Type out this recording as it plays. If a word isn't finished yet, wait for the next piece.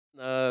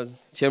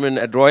Chairman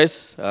Ed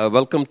Royce,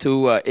 welcome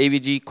to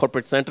AVG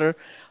Corporate Center.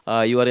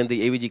 You are in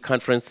the AVG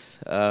conference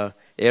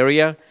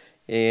area,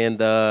 and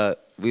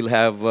we'll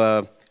have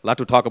a lot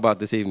to talk about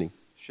this evening.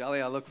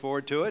 Shally, I look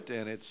forward to it,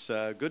 and it's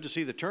good to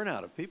see the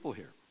turnout of people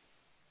here.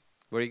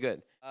 Very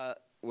good.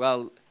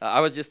 Well,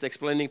 I was just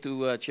explaining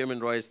to Chairman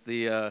Royce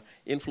the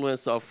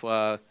influence of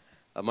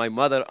my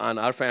mother on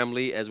our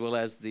family, as well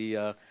as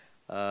the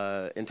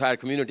entire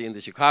community in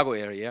the Chicago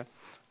area.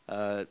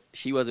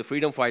 She was a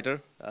freedom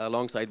fighter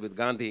alongside with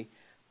Gandhi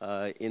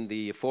in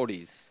the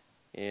 40s,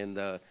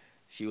 and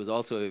she was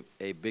also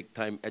a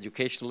big-time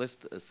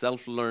educationalist, a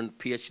self-learned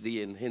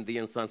PhD in Hindi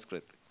and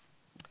Sanskrit.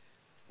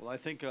 Well, I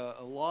think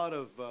a lot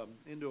of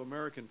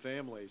Indo-American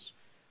families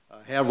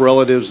have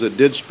relatives that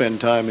did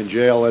spend time in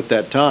jail at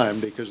that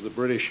time because the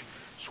British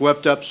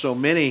swept up so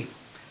many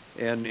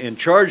and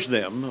charged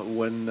them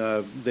when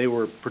they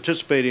were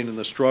participating in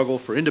the struggle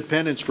for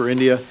independence for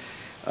India.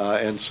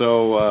 And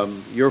so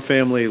your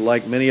family,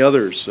 like many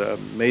others,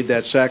 made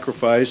that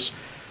sacrifice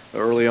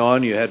early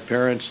on. You had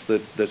parents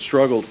that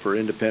struggled for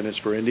independence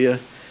for India.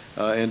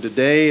 And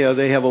today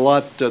they have a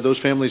lot, those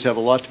families have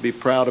a lot to be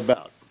proud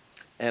about.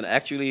 And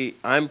actually,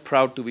 I'm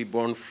proud to be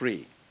born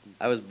free.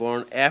 I was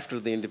born after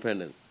the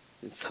independence,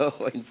 so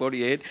in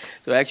 48.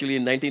 So actually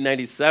in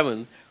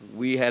 1997,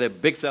 we had a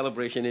big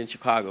celebration in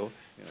Chicago,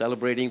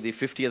 celebrating the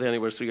 50th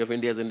anniversary of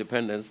India's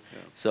independence.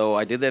 So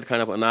I did that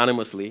kind of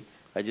anonymously.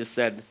 I just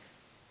said,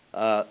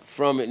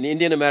 from an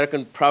Indian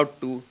American,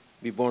 proud to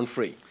be born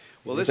free.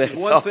 Well, this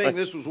is one thing.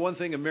 This was one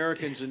thing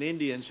Americans and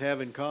Indians have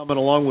in common,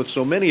 along with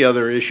so many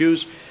other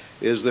issues,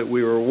 is that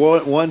we were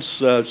once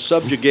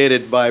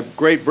subjugated by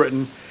Great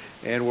Britain,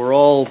 and we're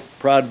all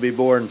proud to be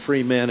born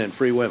free men and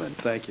free women.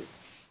 Thank you.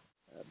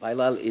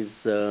 Bailal is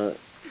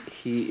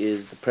he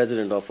is the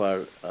president of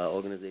our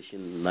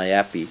organization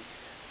NIAPI,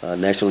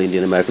 National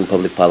Indian American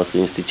Public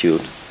Policy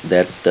Institute,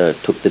 that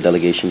took the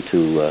delegation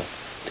to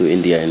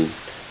India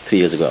 3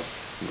 years ago.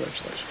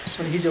 Congratulations.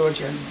 So he's our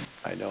chairman.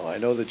 I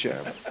know the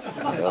chairman.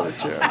 I know the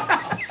chairman.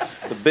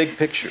 The big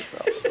picture,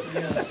 fellow.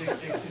 Yeah, big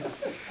picture.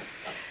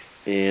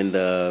 And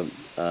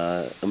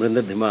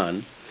Amrinder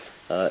Dhiman,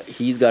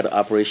 he's got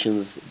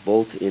operations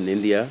both in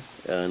India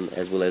and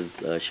as well as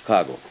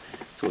Chicago.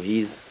 So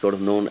he's sort of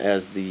known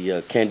as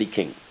the Candy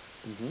King.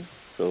 Mm-hmm.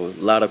 So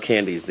a lot of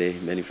candies they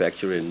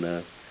manufacture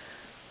in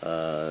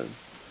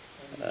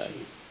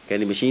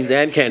candy machines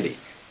and candy.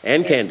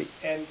 And candy.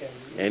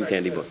 And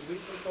candy book. We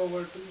took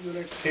over 2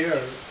 units here.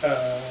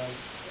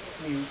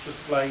 We used to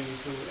supply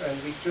to,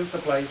 and we still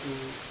supply to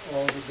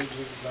all the big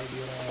wigs like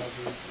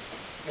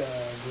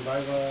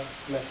Godiva,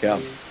 Nestle,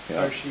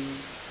 Hershey,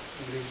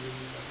 Wrigley.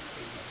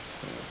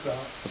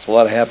 There's a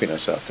lot of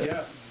happiness out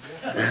there.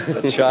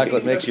 Yeah. The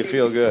chocolate makes you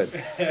feel good.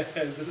 This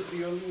is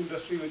the only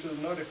industry which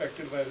is not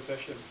affected by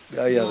recession.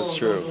 Oh, yeah, that's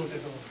true.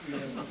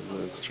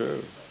 That's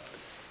true.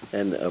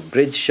 And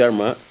Bridge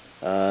Sharma,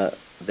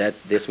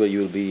 that's where you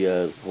will be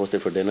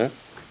hosted for dinner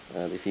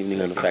this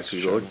evening on the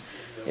Factory Road.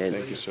 And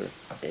thank you, sir.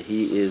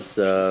 He is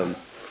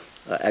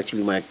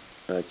actually my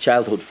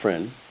childhood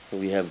friend.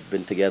 We have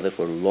been together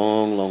for a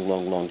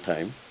long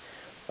time,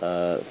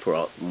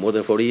 for more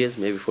than 40 years,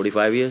 maybe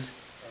 45 years.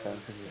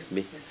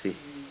 See.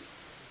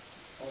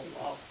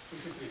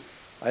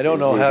 I don't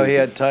know how he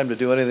had time to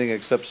do anything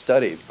except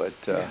study, but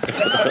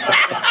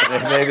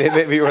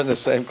maybe you were in the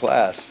same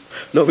class.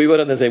 No, we were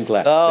in the same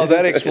class. Oh,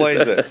 that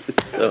explains it.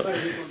 So,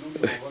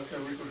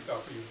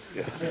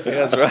 yeah,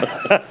 that's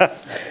right.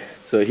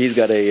 So he's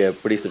got a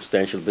pretty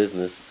substantial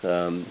business.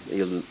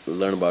 You'll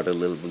learn about it a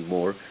little bit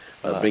more,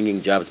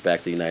 bringing jobs back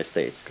to the United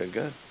States.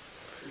 Good.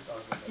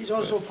 He's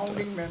also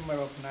founding member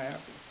of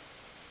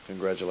NIAPI.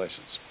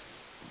 Congratulations.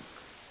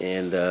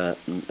 And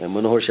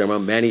Manohar Sharma,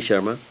 Manny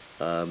Sharma,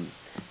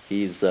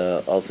 he's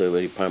also a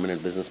very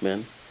prominent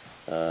businessman,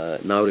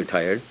 now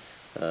retired,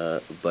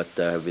 but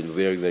have been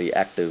very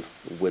active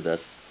with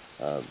us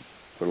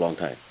for a long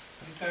time.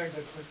 Retired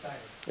but retired.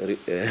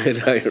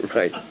 Retired,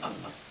 right.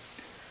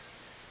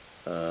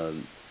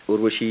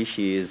 Urvashi,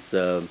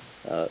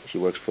 she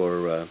works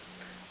for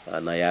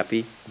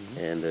NIAPI,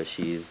 and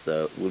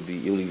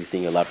you'll be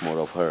seeing a lot more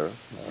of her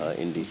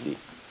in DC.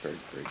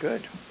 Very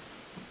good.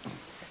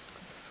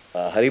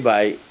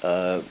 Haribhai,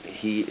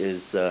 he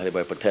is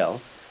Haribhai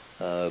Patel.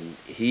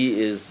 He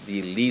is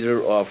the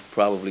leader of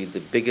probably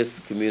the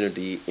biggest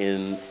community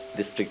in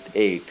District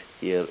 8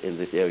 here in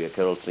this area,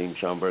 Carroll Stream,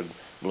 Schaumburg,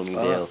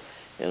 Bloomingdale,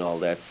 and all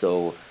that.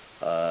 So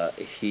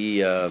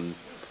he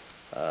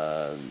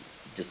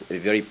just a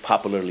very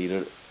popular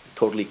leader,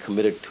 totally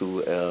committed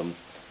to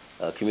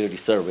community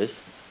service,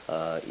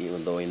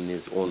 even though in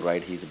his own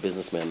right he's a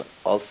businessman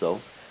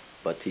also,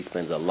 but he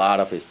spends a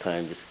lot of his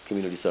time just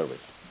community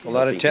service. A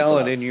lot of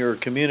talent in your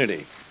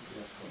community.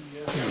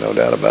 No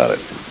doubt about it.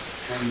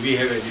 And we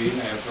have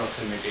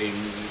approximately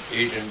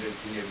 800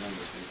 senior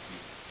members.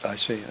 I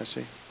see.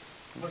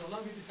 But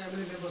along with the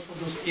family members from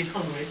those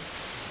 800,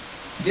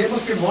 there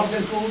must be more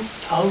than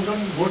 2,000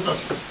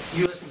 voters,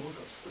 U.S.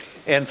 voters.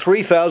 And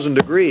 3,000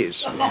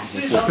 degrees.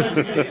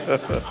 3,000.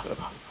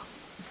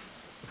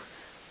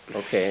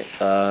 Okay.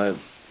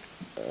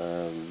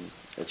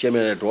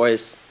 Chairman Ed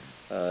Royce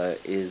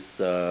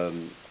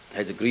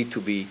has agreed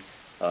to be,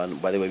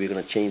 by the way, we're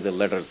going to change the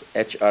letters.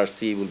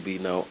 HRC will be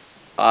now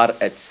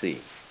RHC,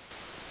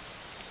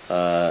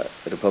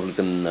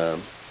 Republican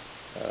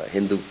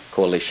Hindu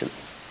Coalition,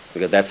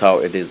 because that's how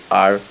it is,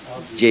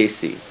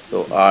 RJC.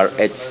 So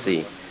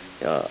RHC,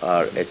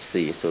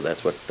 RHC. So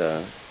that's what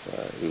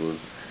he will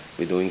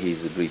be doing.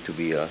 He's agreed to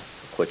be a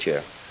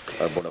co-chair,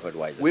 our board of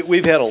advisors.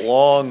 We've had a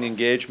long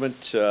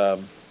engagement,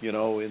 you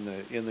know,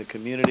 in the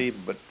community,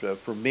 but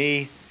for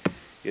me,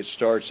 it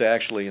starts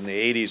actually in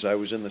the 80s. I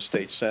was in the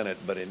state Senate,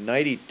 but in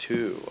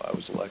 '92, I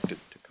was elected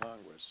to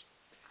Congress.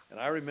 And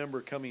I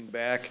remember coming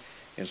back,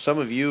 and some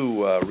of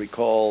you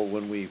recall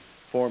when we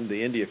formed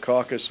the India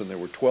Caucus, and there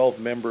were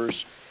 12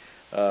 members.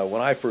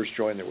 When I first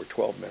joined, there were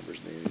 12 members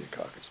in the India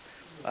Caucus.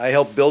 I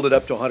helped build it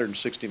up to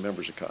 160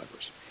 members of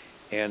Congress.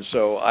 And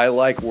so I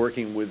like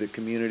working with the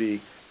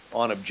community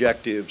on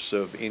objectives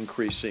of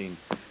increasing,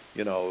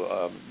 you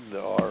know,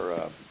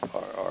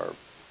 our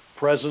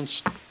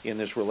presence in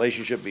this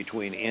relationship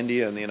between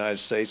India and the United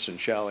States. And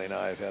Shali and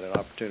I have had an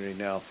opportunity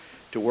now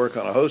to work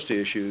on a host of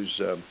issues.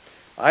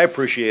 I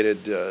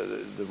appreciated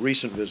the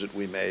recent visit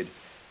we made,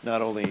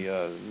 not only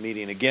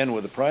meeting again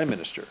with the Prime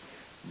Minister,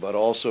 but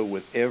also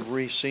with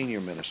every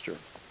senior minister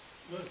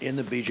in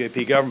the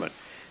BJP government.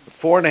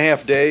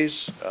 4.5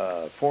 days,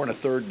 4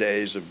 1/3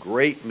 days of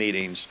great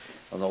meetings.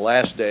 On the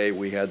last day,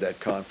 we had that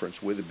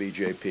conference with the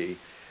BJP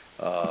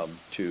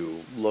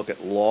to look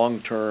at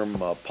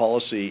long-term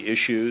policy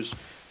issues,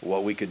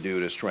 what we could do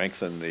to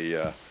strengthen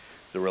the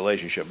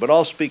relationship. But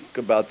I'll speak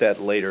about that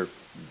later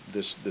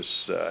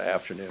this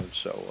afternoon.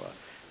 So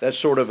that's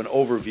sort of an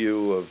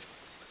overview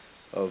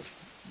of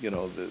you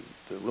know, the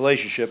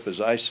relationship as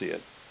I see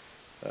it.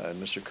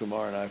 And Mr.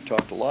 Kumar and I have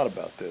talked a lot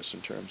about this in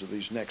terms of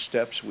these next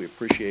steps. We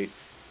appreciate,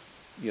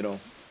 you know,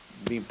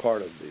 being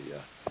part of the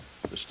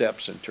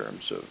steps in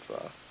terms of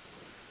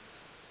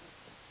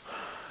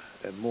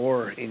a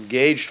more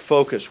engaged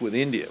focus with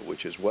India,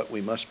 which is what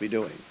we must be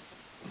doing.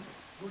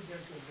 Good that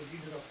you're the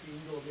leader of the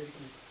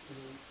Indo-American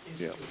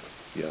Yeah,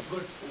 Institute. yeah.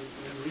 Good.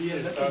 We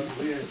in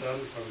turn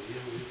from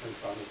here, we can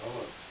promise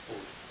our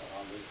support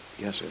on this.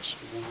 Yes, yes.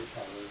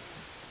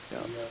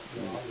 Yeah. We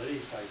are all very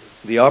excited.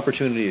 The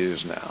opportunity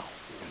is now. We are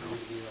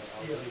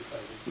all very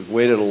excited. We've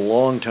waited a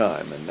long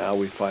time, and now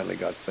we finally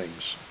got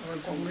things. Our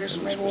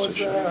congressman was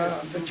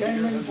the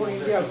chairman for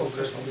India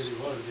Caucus.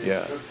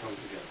 Yeah. Should come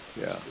together.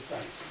 Yeah. It's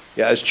time.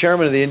 Yeah, as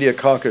chairman of the India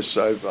Caucus,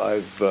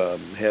 I've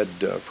had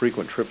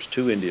frequent trips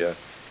to India,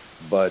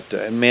 but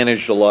and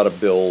managed a lot of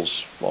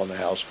bills on the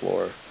House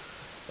floor,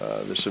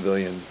 the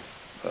civilian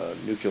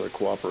nuclear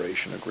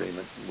cooperation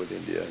agreement with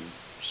India and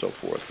so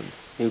forth,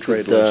 and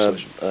trade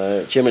legislation.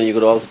 Chairman, you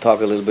could also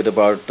talk a little bit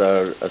about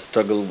our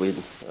struggle with,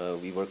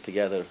 we worked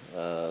together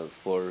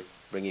for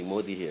bringing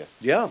Modi here.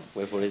 Yeah.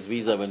 For his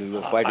visa when we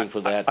were fighting for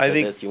that. I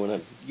think, you want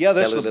to yeah,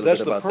 that's tell a little that's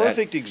bit the about that?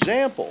 perfect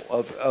example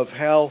of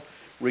how,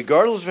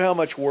 regardless of how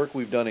much work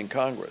we've done in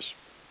Congress,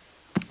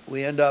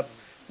 we end up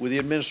with the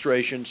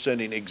administration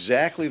sending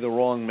exactly the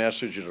wrong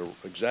message at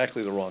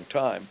exactly the wrong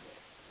time.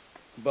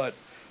 But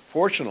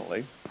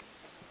fortunately,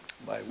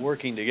 by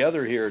working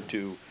together here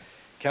to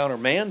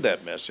countermand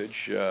that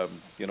message,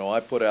 you know,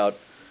 I put out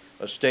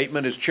a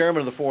statement as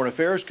chairman of the Foreign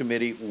Affairs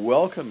Committee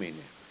welcoming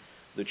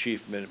the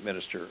Chief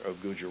Minister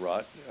of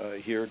Gujarat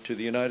here to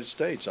the United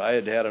States. I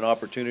had had an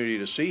opportunity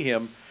to see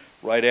him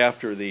right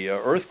after the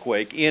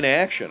earthquake in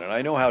action, and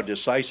I know how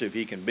decisive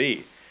he can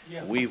be.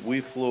 Yeah.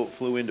 We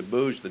flew into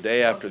Bhuj the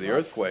day after the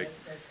earthquake.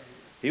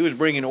 He was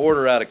bringing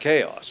order out of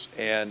chaos,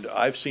 and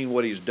I've seen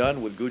what he's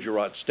done with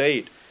Gujarat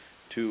State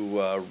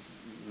to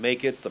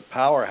make it the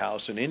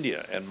powerhouse in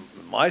India. And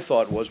my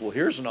thought was, well,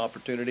 here's an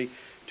opportunity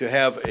to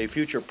have a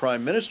future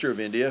Prime Minister of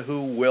India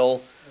who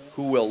will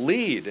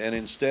lead. And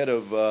instead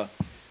of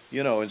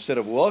you know, instead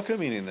of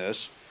welcoming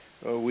this,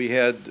 we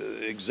had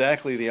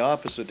exactly the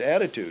opposite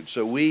attitude.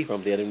 So we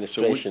From the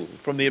administration.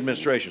 from the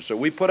administration. So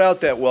we put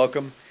out that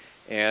welcome,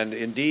 and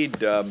indeed,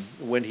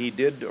 when he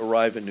did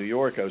arrive in New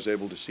York, I was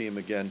able to see him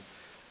again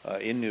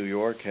in New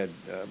York. Had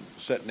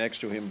sat next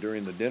to him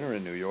during the dinner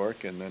in New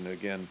York, and then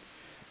again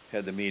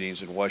had the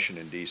meetings in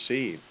Washington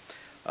D.C.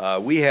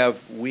 We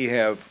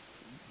have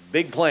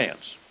big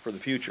plans for the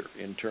future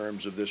in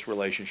terms of this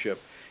relationship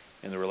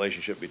and the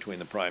relationship between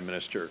the Prime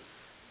Minister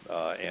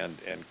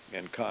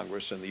and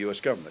Congress and the U.S.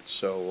 government.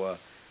 So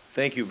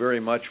thank you very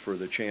much for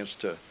the chance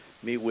to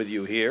meet with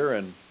you here,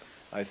 and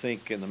I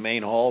think in the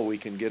main hall we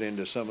can get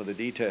into some of the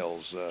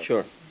details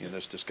Sure. in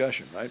this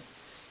discussion, right?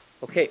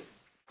 Okay.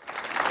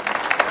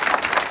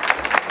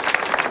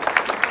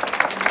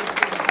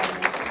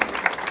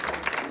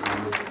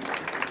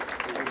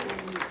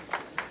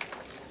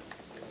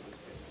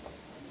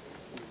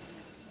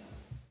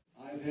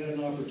 I've had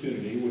an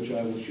opportunity, which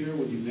I will share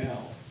with you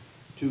now,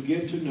 to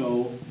get to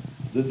know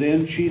the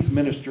then Chief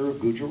Minister of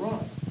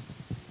Gujarat.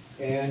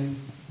 And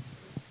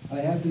I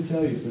have to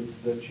tell you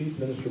that Chief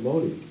Minister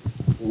Modi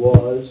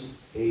was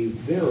a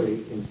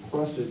very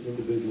impressive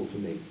individual to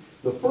me.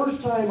 The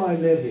first time I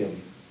met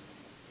him,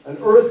 an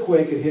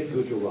earthquake had hit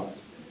Gujarat.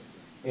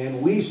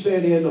 And we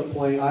sent in a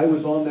plane. I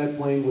was on that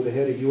plane with the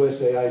head of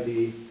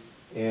USAID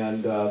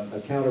and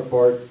a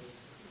counterpart,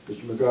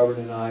 Mr. McGovern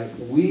and I.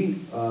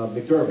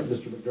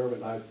 Mr. McDermott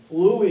and I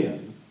flew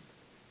in.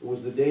 It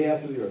was the day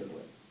after the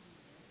earthquake.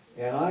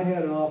 And I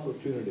had an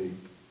opportunity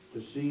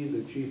to see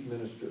the chief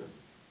minister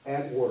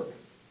at work,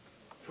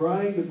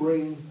 trying to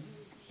bring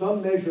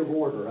some measure of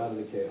order out of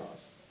the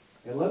chaos.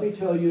 And let me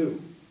tell you,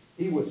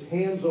 he was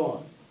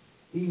hands-on.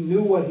 He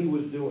knew what he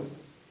was doing.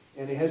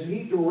 And as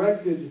he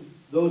directed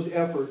those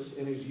efforts,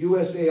 and his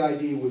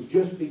USAID was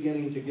just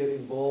beginning to get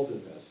involved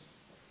in this,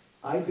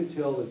 I could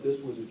tell that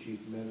this was a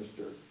chief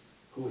minister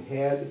who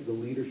had the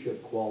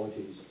leadership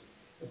qualities.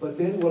 But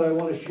then what I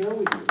want to share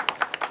with you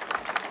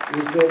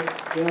is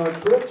that in our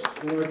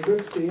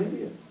trips to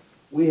India,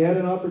 we had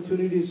an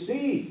opportunity to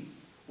see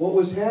what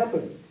was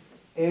happening.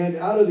 And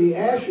out of the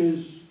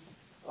ashes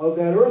of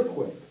that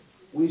earthquake,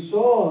 we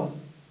saw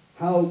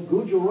how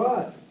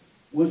Gujarat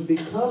was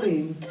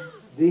becoming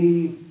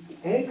the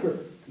anchor,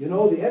 you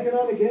know, the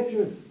economic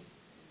engine,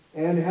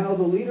 and how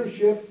the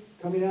leadership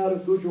coming out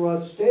of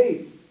Gujarat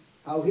State,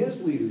 how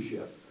his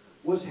leadership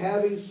was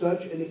having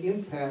such an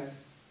impact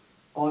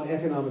on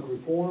economic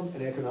reform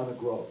and economic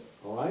growth,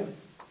 all right?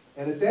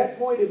 And at that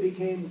point, it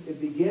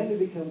began to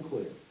become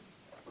clear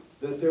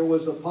that there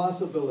was a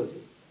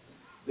possibility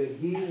that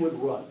he would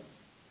run.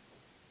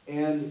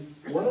 And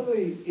one of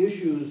the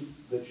issues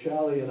that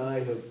Shally and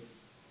I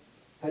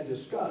had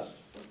discussed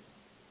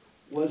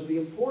was the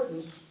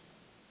importance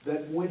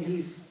that when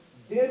he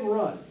did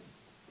run,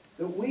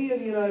 that we in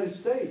the United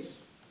States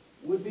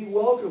would be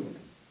welcoming,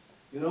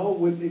 you know,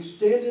 would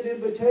extend an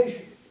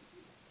invitation.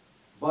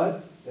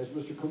 But, as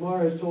Mr. Kumar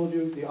has told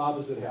you, the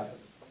opposite happened.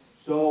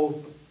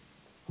 So,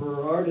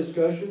 for our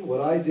discussion, what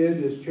I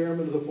did as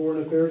chairman of the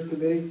Foreign Affairs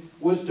Committee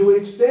was to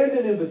extend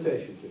an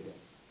invitation to him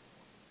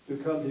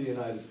to come to the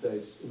United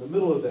States in the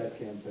middle of that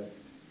campaign.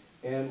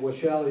 And what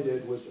Shally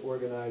did was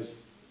organize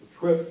a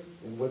trip,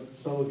 and what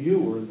some of you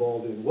were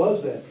involved in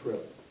was that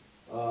trip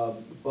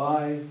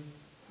by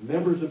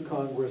members of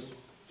Congress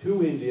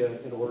to India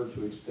in order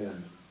to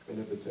extend an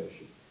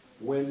invitation.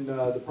 When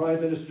the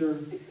Prime Minister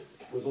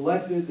was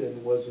elected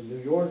and was in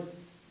New York,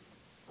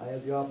 I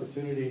had the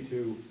opportunity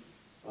to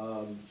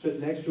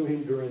sit next to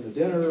him during the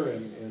dinner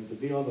and to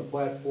be on the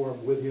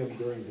platform with him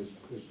during his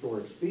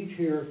historic speech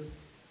here.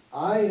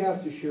 I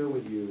have to share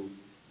with you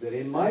that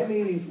in my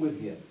meetings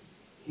with him,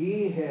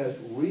 he has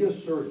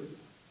reasserted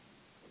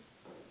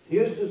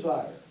his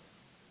desire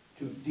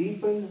to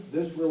deepen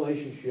this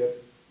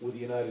relationship with the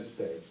United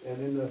States. And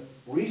in the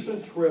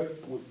recent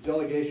trip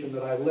delegation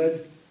that I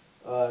led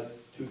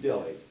to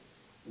Delhi,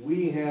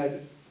 we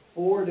had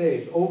 4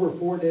 days, over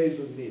 4 days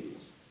of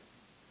meetings,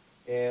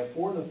 and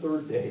 4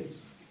 1/3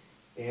 days.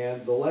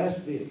 And the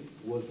last meeting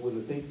was with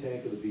the think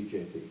tank of the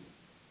BJP.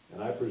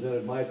 And I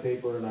presented my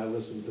paper and I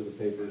listened to the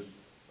papers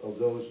of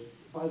those.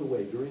 By the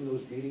way, during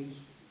those meetings,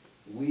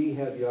 we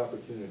had the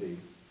opportunity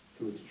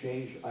to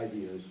exchange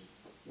ideas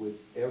with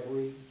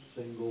every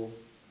single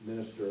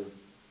minister,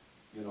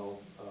 you know,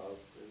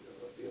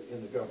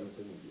 in the government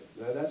in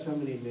India. That's how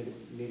many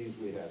meetings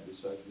we had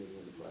besides meeting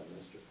with the Prime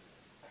Minister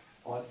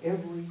on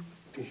every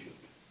issue.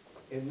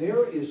 And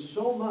there is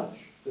so much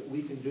that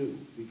we can do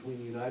between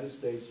the United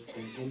States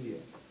and India,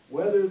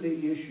 whether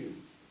the issue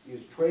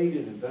is trade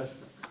and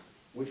investment,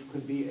 which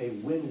could be a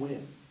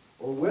win-win,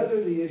 or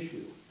whether the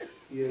issue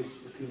is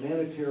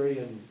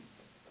humanitarian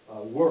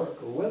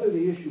work, or whether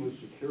the issue is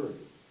security.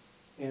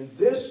 And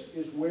this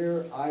is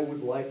where I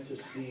would like to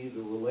see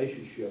the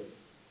relationship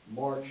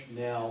march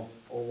now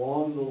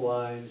along the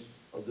lines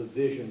of the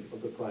vision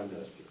of the Prime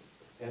Minister.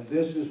 And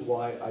this is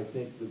why I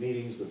think the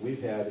meetings that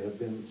we've had have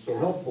been so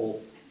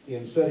helpful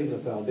in setting the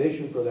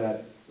foundation for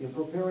that, in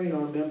preparing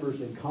our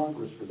members in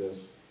Congress for this.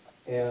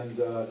 And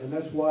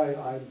that's why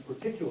I'm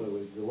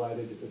particularly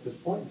delighted at this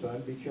point in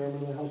time to be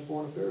chairman of the House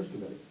Foreign Affairs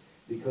Committee,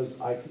 because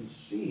I can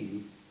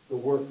see the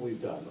work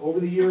we've done. Over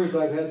the years,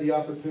 I've had the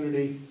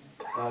opportunity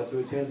to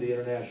attend the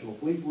International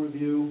Fleet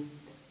Review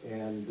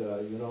and,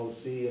 you know,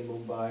 see in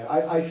Mumbai.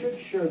 I should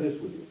share this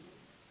with you.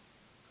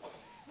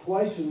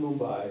 Twice in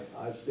Mumbai,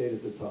 I've stayed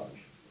at the Taj.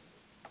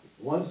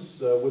 Once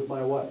with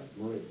my wife,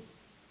 Marie.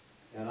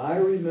 And I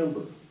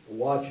remember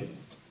watching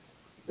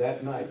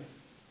that night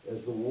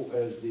as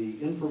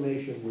the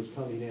information was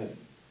coming in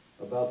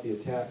about the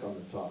attack on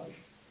the Taj.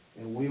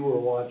 And we were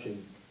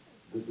watching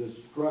the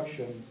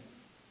destruction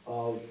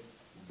of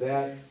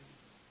that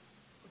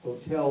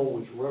hotel,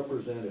 which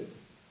represented,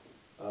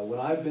 when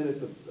I've been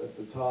at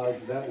the Taj,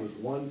 that was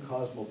one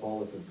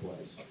cosmopolitan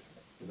place.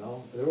 You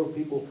know, there were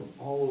people from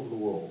all over the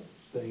world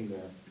staying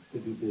there to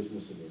do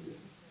business in India.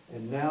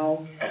 And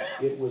now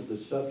it was the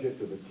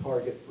subject of a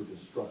target for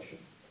destruction.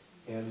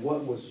 And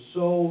what was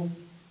so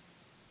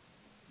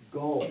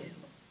galling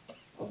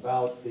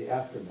about the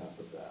aftermath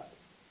of that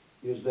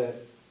is that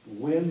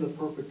when the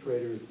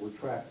perpetrators were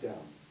tracked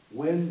down,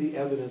 when the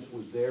evidence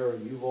was there,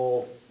 and you've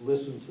all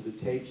listened to the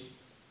tapes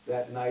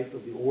that night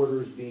of the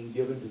orders being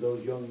given to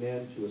those young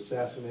men to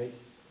assassinate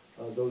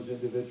those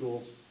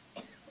individuals,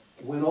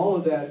 when all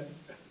of that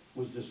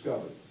was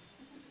discovered,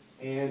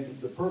 and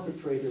the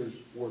perpetrators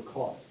were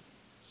caught.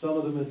 Some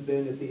of them have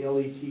been at the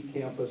LET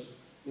campus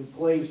in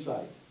plain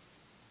sight,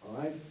 all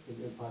right,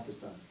 in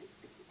Pakistan.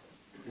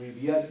 We've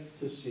yet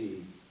to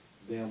see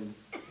them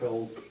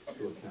held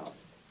to account.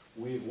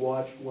 We've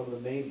watched one of the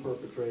main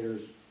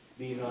perpetrators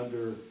being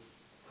under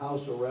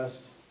house arrest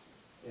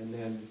and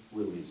then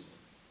released.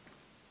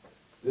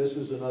 This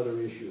is another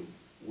issue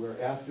where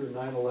after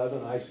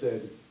 9/11, I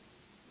said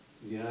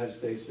the United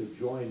States have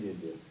joined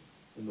India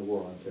in the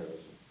war on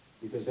terrorism.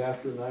 Because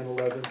after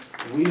 9/11,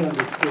 we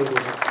understood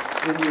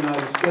in the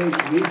United States,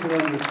 we can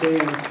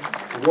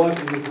understand what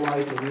it is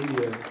like in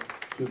India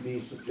to be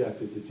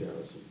subjected to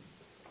terrorism.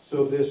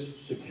 So this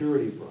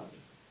security front,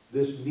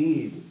 this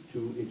need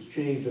to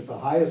exchange at the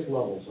highest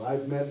levels.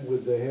 I've met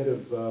with the head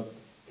of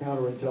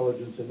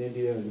counterintelligence in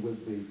India and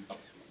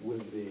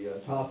with the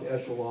top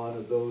echelon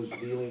of those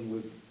dealing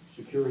with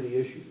security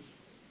issues.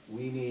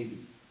 We need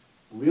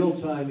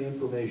real-time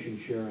information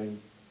sharing.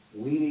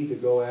 We need to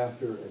go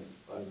after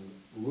and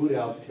root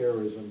out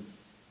terrorism,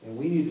 and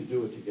we need to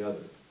do it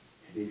together.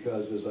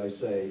 Because, as I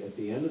say, at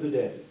the end of the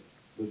day,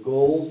 the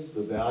goals,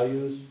 the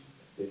values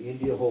that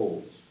India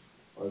holds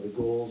are the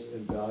goals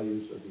and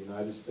values of the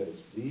United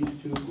States. These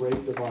two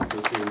great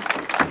democracies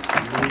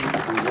need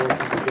to be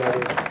working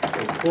together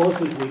as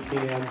close as we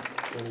can,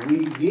 and we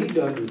need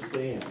to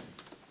understand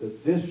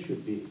that this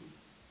should be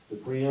the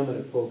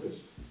preeminent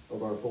focus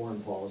of our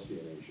foreign policy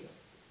in Asia.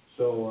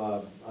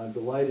 So I'm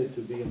delighted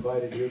to be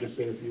invited here to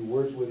say a few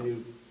words with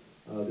you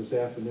this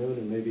afternoon,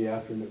 and maybe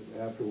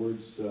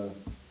afterwards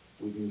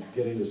we can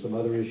get into some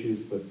other issues,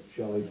 but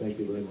Shelley, thank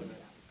you very much.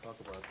 Talk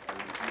about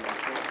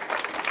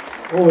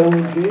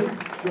LNG?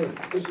 Sure.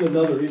 This is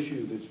another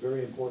issue that's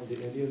very important to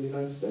India and the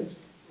United States.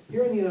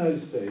 Here in the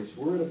United States,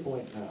 we're at a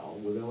point now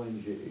with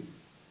LNG,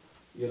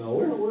 you know,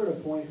 we're at a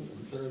point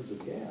in terms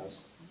of gas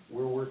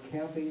where we're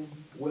capping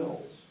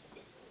wells,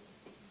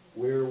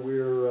 where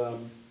we're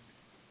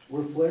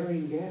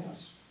flaring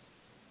gas.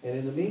 And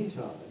in the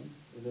meantime,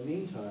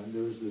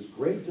 there's this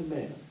great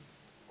demand.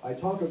 I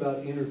talk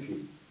about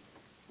energy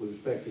with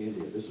respect to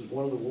India. This is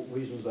one of the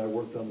reasons I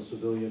worked on the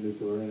civilian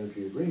nuclear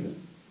energy agreement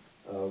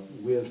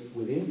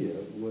with India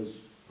was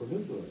for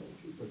nuclear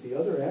energy. But the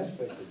other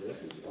aspect of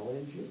this is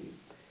LNG.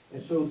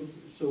 And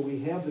so we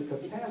have the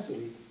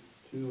capacity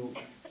to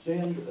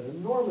send an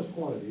enormous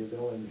quantity of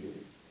LNG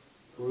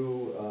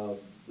through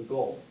the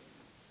Gulf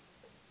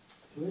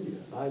to India.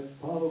 And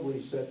I've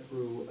probably sat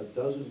through a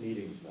dozen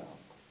meetings now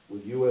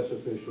with U.S.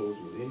 officials,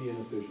 with Indian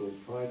officials,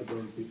 trying to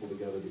bring people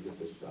together to get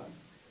this done.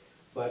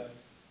 But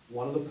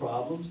one of the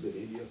problems that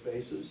India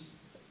faces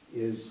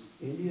is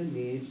India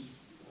needs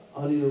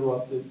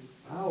uninterrupted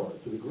power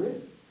to the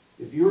grid.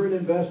 If you're an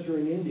investor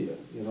in India,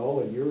 you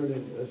know, and you're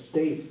in a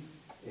state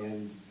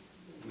and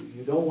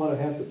you don't want to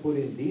have to put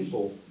in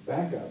diesel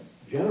backup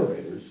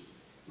generators,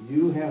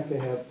 you have to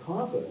have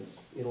confidence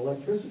in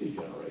electricity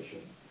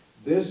generation.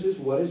 This is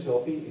what is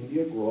helping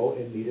India grow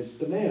and meet its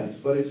demands.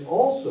 But it's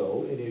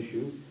also an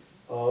issue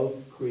of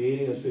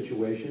creating a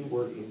situation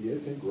where India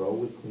can grow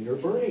with cleaner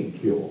burning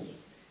fuels.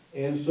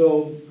 And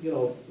so, you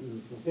know,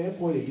 from the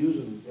standpoint of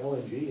using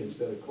LNG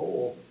instead of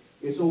coal,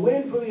 it's a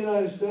win for the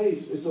United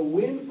States. It's a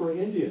win for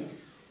India.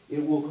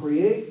 It will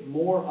create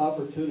more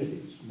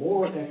opportunities,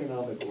 more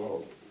economic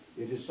growth.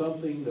 It is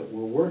something that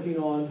we're working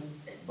on,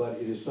 but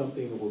it is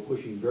something that we're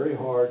pushing very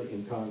hard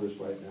in Congress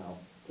right now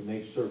to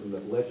make certain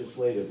that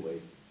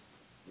legislatively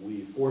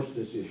we force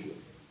this issue.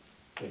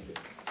 Thank you.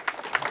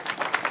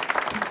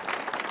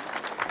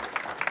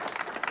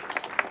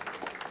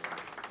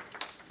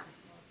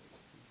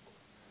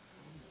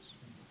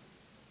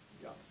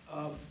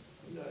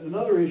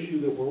 Another issue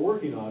that we're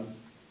working on,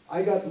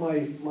 I got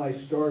my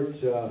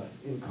start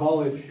in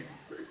college,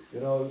 you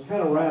know, it was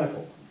kind of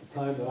radical at the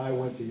time that I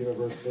went to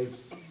university,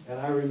 and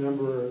I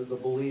remember the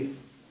belief,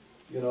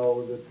 you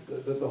know,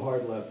 that the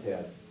hard left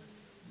had.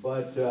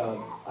 But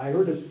I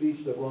heard a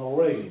speech that Ronald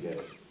Reagan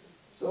gave.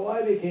 So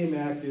I became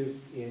active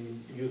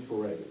in Youth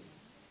for Reagan.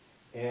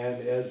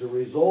 And as a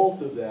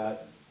result of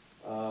that,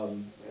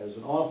 as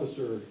an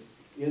officer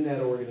in that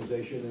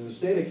organization in the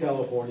state of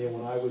California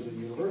when I was in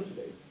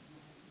university,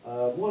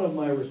 one of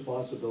my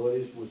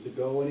responsibilities was to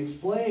go and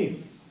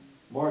explain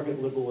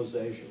market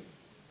liberalization.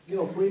 You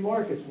know, free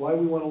markets, why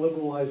we want to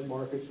liberalize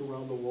markets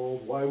around the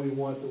world, why we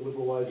want to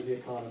liberalize the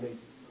economy.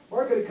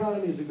 Market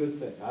economy is a good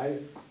thing.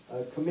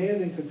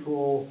 Command and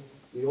control,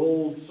 the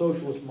old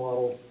socialist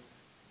model,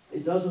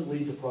 it doesn't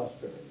lead to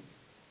prosperity.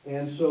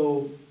 And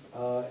so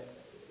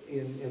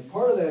in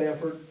part of that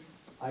effort,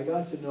 I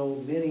got to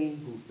know many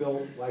who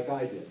felt like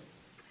I did,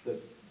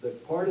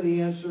 that part of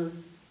the answer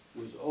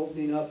was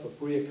opening up a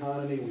free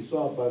economy. We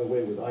saw it, by the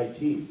way, with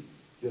IT,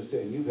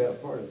 and you've had a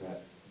part of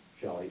that,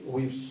 Shelley.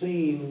 We've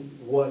seen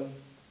what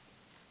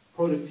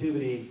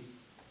productivity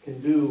can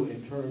do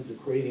in terms of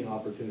creating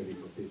opportunity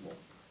for people.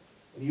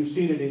 And you've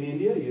seen it in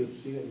India, you've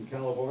seen it in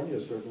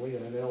California, certainly,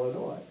 and in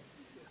Illinois.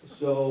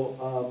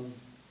 So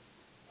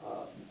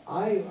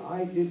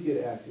I did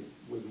get active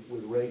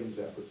with Reagan's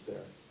efforts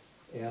there.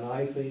 And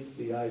I think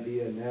the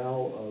idea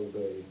now of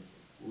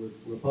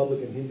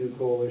Republican Hindu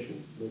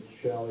coalition that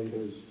Shally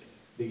has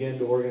begun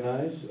to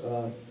organize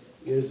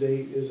is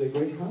a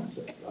great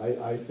concept.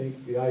 I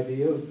think the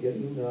idea of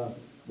getting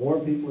more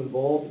people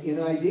involved in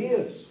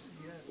ideas,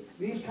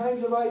 these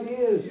kinds of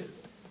ideas.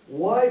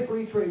 Why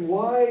free trade?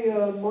 Why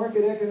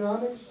market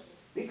economics?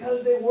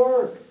 Because they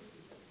work.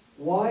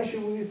 Why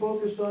should we be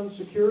focused on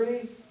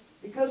security?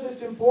 Because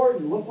it's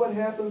important. Look what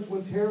happens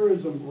when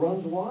terrorism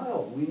runs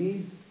wild. We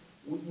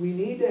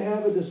need to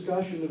have a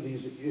discussion of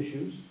these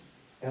issues,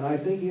 and I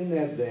think in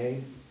that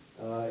vein,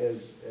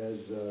 as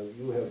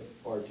you have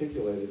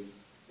articulated,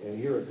 and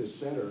here at this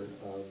center,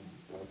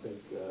 I think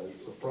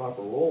it's a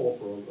proper role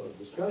for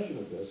a discussion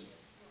of this.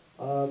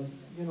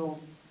 You know,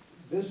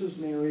 this is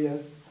an area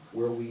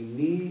where we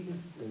need,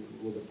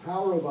 with the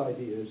power of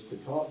ideas, to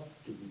talk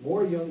to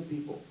more young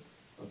people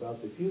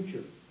about the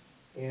future,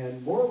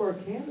 and more of our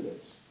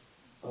candidates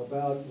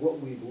about what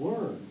we've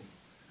learned,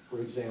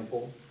 for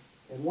example.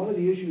 And one of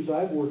the issues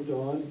I've worked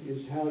on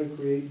is how to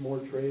create more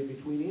trade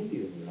between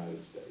India and the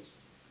United States.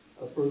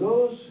 For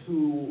those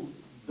who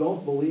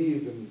don't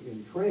believe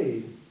in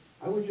trade,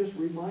 I would just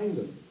remind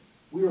them,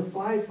 we are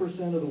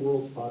 5% of the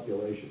world's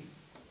population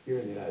here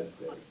in the United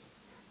States.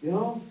 You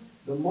know,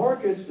 the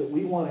markets that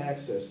we want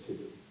access to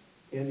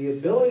and the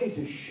ability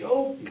to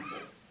show people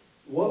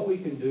what we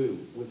can do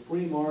with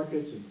free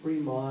markets and free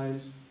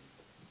minds.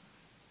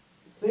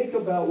 Think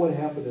about what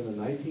happened in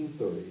the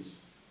 1930s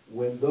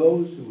when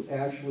those who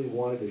actually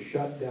wanted to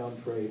shut down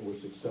trade were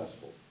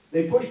successful.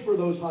 They pushed for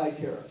those high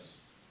tariffs,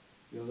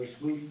 you know, the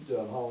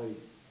Smoot-Hawley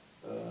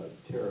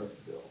tariff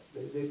bill.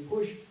 They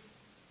pushed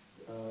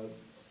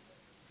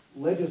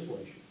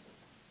legislation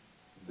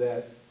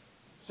that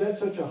set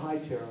such a high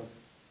tariff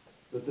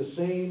that the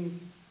same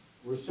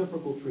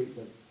reciprocal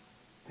treatment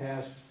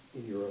passed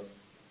in Europe,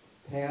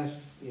 passed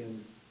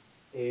in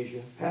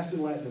Asia, passed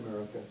in Latin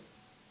America.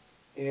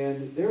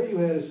 And there you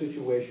had a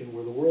situation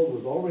where the world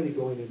was already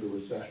going into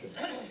recession,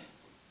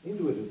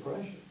 into a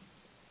depression.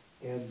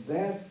 And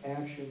that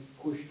action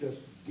pushed us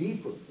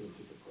deeper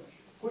into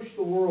depression, pushed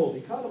the world.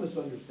 Economists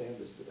understand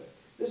this today.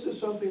 This is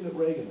something that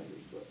Reagan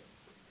understood.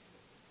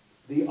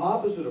 The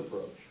opposite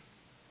approach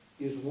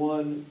is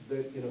one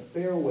that, in a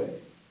fair way,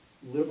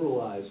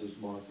 liberalizes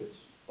markets,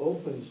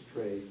 opens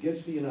trade,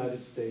 gets the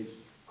United States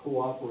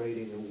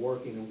cooperating and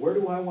working. And where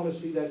do I want to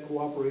see that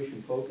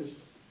cooperation focused?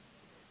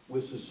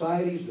 With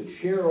societies that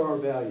share our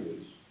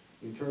values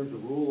in terms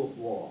of rule of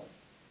law,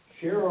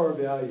 share our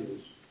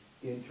values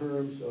in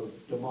terms of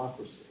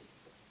democracy.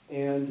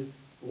 And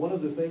one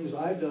of the things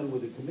I've done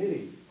with the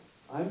committee,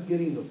 I'm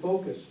getting the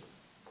focus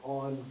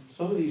on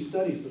some of these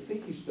studies, the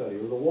Finke study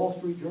or the Wall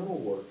Street Journal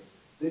work,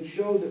 that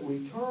show that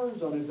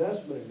returns on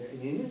investment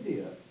in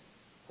India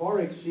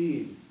far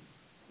exceed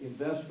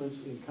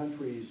investments in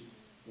countries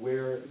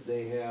where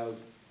they have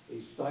a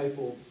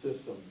stifled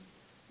system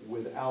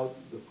without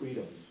the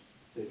freedoms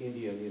that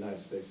India and the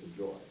United States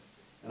enjoy.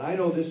 And I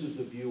know this is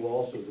the view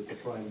also that the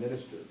Prime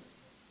Minister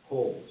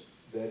holds,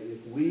 that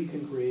if we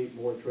can create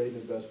more trade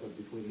and investment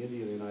between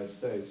India and the United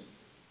States,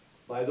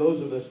 by those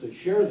of us that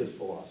share this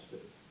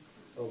philosophy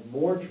of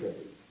more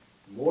trade,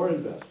 more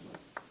investment,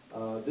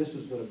 this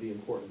is going to be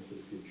important for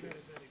the future.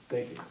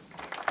 Thank you.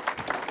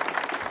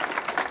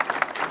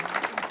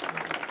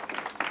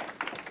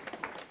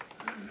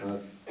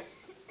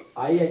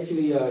 I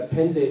actually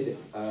attended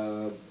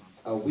a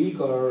week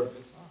or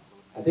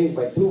I think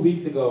about 2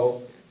 weeks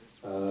ago,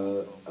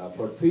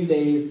 for 3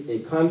 days, a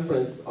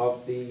conference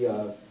of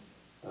the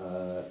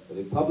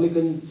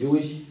Republican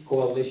Jewish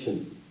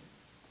Coalition.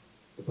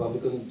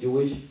 Republican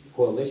Jewish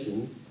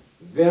Coalition,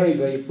 very,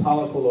 very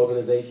powerful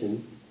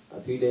organization.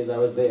 3 days I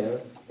was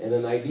there, and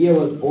an idea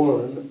was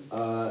born,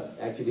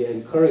 actually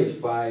encouraged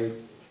by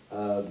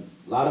a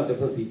lot of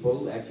different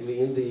people, actually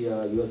in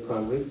the U.S.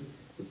 Congress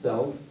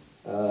itself,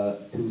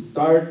 to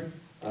start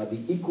the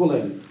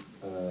equivalent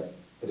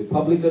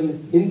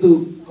Republican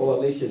Hindu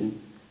Coalition,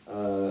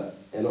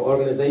 an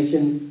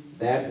organization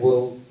that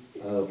will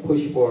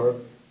push for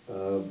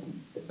a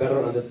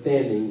better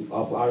understanding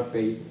of our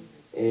faith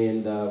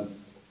and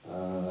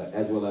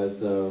as well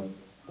as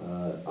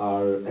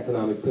our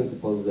economic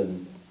principles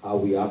and how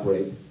we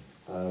operate,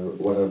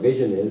 what our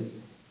vision is.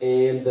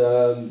 And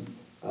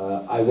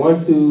I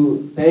want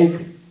to thank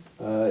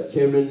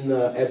Chairman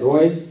Ed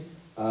Royce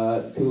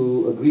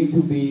to agree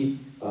to be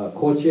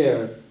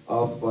co-chair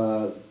of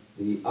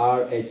the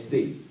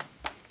RHC.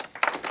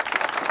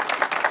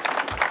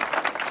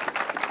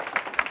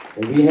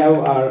 And we have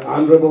our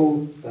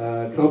Honorable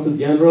Consul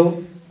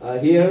General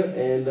here,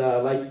 and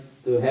I'd like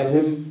to have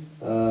him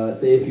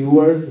say a few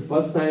words.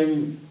 First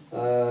time,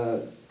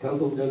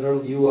 Consul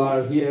General, you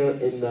are here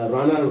in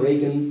Rana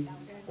Reagan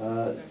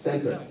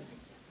Center.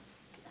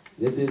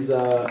 This is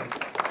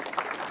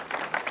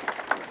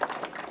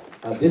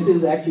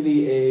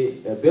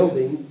actually a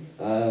building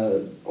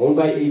owned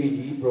by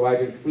ABG,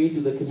 provided free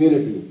to the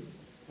community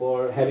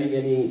for having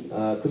any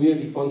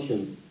community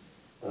functions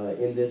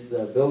in this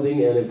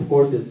building, and of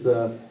course it's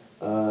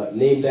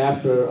named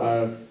after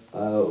our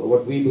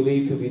what we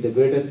believe to be the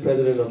greatest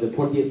president of the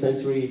 20th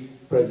century,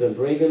 President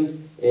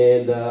Reagan,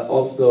 and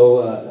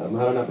also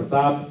Maharana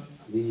Pratap,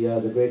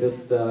 the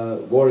greatest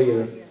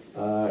warrior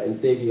and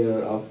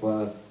savior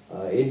of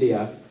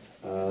India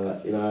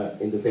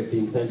in the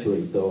 15th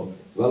century. So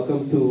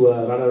welcome to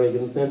Rana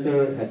Reagan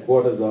Center,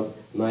 headquarters of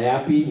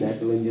NIAPI,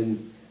 National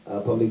Indian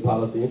Public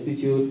Policy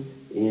Institute,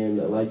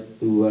 and I'd like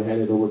to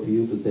hand it over to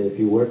you to say a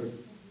few words.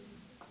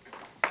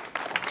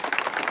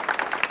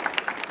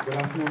 Good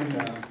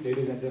afternoon,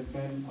 ladies and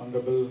gentlemen,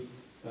 honorable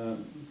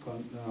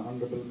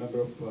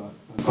member of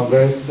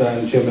Congress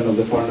and chairman of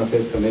the Foreign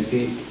Affairs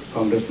Committee,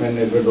 Congressman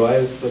Ed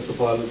Royce. First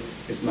of all,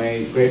 it's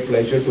my great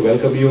pleasure to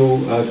welcome you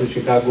to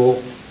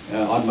Chicago.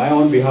 On my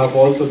own behalf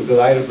also, because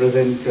I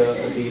represent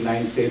the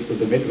 9 states of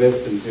the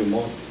Midwest, and so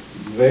you're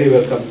very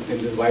welcome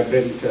in this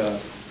vibrant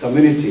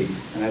community.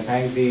 And I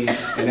thank the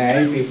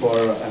NIAP for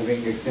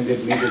having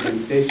extended me this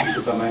invitation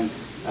to come and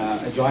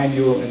join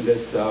you in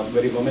this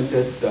very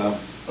momentous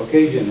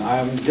occasion. I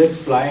am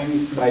just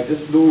flying, I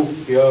just flew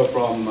here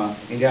from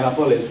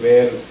Indianapolis,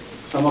 where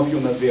some of you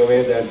must be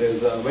aware that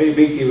there's a very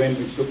big event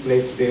which took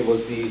place today,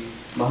 was the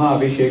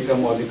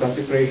Maha-Abhishekam, or the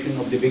consecration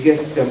of the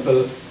biggest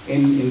temple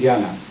in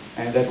Indiana.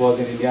 And that was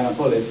in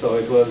Indianapolis, so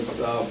it was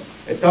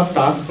a tough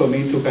task for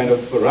me to kind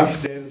of rush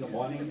there in the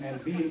morning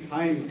and be in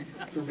time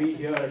to be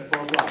here at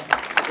 4 o'clock.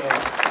 So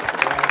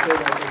I said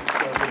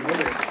I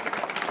made it.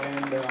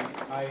 And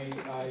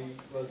I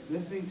was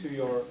listening to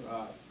your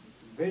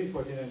very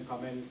pertinent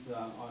comments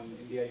on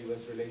India-US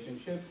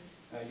relationship.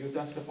 You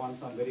touched upon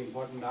some very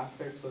important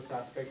aspects. First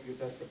aspect you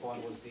touched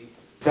upon was the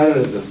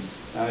terrorism.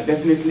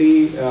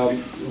 Definitely,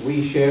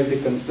 we share the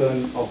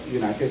concern of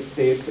United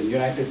States, and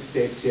United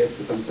States shares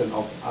the concern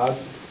of us.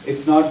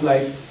 It's not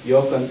like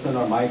your concern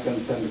or my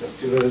concern, because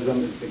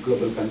terrorism is a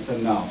global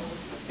concern now.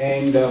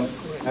 And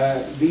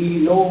we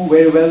know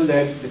very well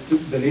that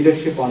the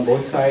leadership on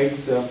both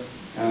sides,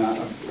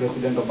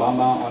 President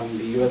Obama on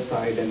the US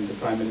side and the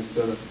Prime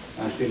Minister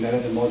Shri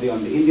Narendra Modi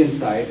on the Indian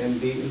side, and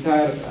the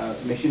entire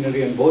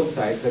machinery on both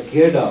sides are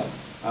geared up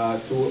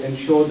to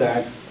ensure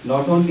that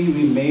not only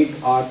we make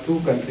our 2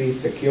 countries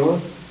secure,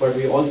 but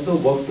we also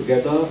work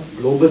together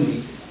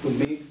globally to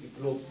make the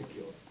globe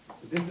secure.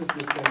 This is the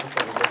strength of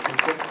our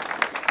relationship.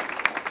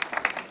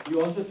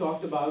 You also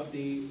talked about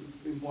the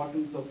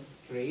importance of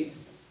trade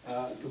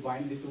to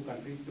bind the 2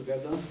 countries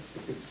together.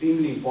 It's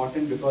extremely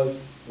important, because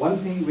one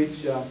thing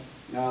which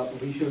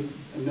we should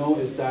know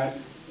is that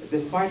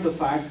despite the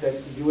fact that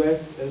the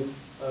US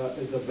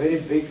is a very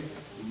big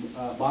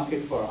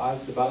market for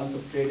us, the balance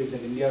of trade is in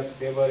India's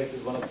favor. It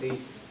is one of the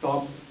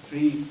top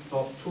 2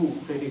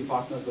 trading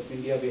partners of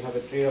India. We have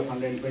a trade of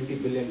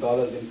 $120 billion,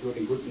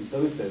 including goods and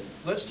services.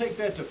 Let's take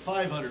that to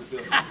 $500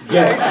 billion.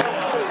 Yes.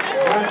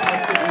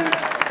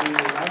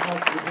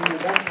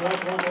 That's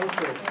what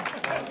also,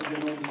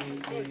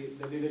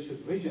 the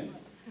leadership's vision.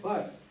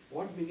 But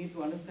what we need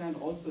to understand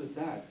also is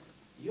that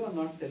you are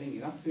not selling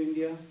enough to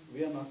India,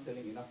 we are not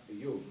selling enough to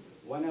you.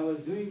 When I was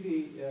doing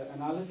the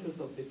analysis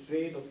of the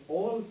trade of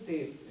all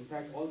states, in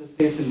fact all the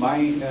states in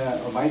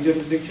my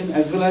jurisdiction,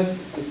 as well as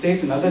the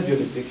states in other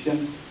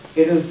jurisdictions,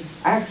 it is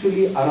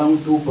actually around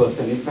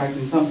 2%. In fact,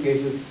 in some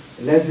cases,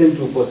 less than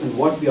 2%,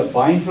 what we are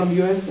buying from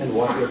US and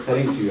what we are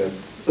selling to US.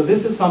 So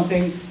this is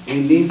something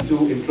we need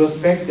to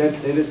introspect, that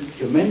there is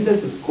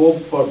tremendous scope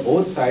for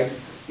both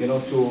sides,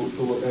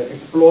 to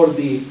explore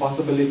the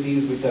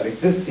possibilities which are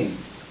existing.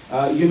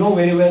 You know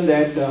very well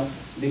that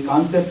the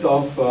concept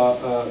of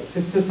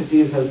sister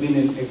cities has been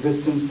in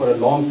existence for a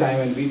long time,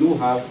 and we do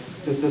have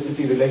sister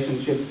city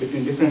relationships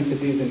between different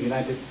cities in the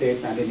United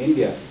States and in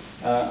India.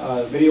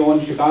 Very own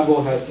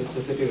Chicago has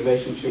sister city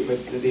relationship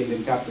with the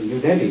Indian capital, New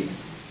Delhi.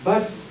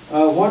 But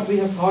what we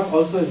have thought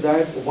also is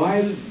that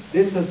while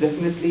this has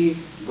definitely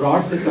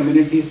brought the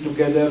communities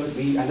together,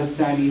 we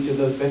understand each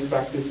other's best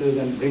practices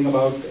and bring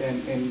about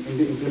in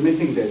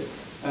implementing this.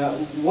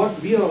 What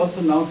we are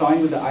also now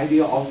toying with the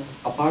idea of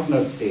a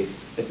partner state.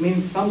 That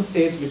means some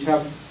states which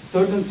have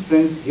certain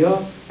strengths here,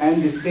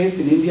 and the states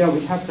in India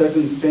which have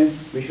certain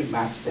strengths, we should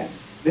match them.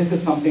 This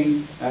is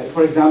something,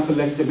 for example,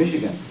 let's say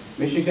Michigan.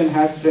 Michigan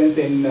has strength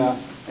in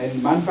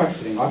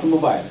manufacturing,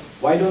 automobile.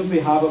 Why don't we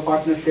have a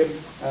partnership,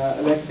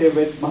 let's say,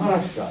 with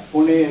Maharashtra?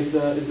 Pune is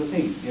the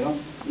thing,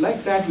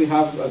 Like that, we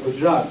have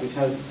Gujarat, which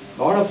has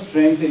a lot of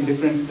strength in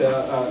different,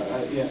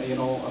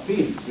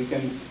 fields. We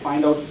can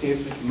find out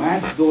states which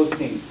match those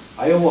things.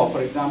 Iowa,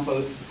 for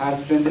example,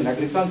 has strength in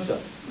agriculture.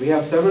 We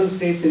have several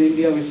states in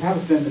India which have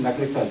strength in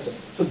agriculture.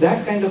 So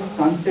that kind of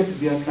concept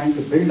we are trying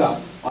to build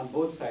up on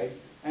both sides,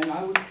 and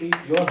I would seek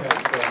your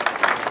help.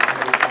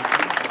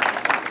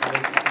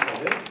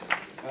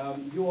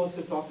 You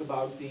also talked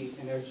about the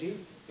energy.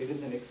 It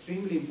is an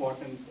extremely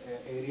important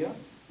area.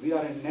 We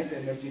are a net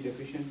energy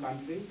deficient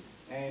country.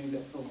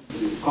 And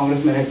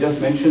Congressman had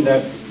just mentioned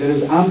that there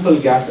is ample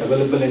gas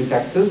available in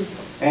Texas,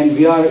 and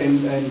we are in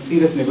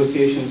serious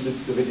negotiations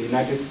with the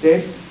United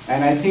States.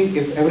 And I think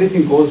if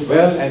everything goes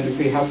well, and if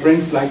we have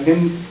friends like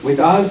him with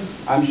us,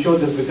 I'm sure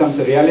this becomes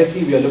a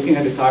reality. We are looking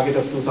at a target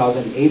of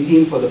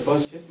 2018 for the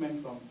first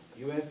shipment from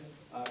US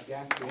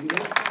gas to India.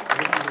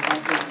 This will be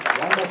something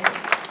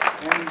wonderful.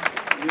 And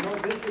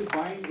this will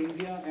bind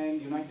India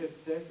and United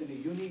States in a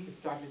unique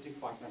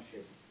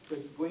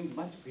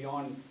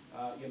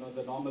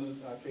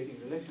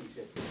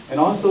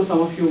also,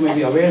 some of you may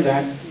be aware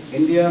that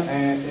India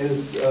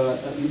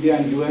India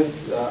and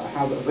US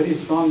have a very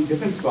strong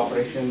defense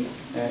cooperation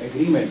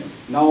agreement.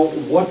 Now,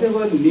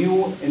 whatever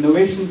new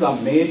innovations are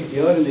made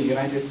here in the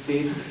United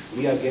States,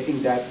 we are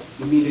getting that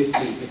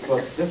immediately. It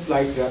was just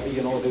like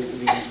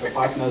the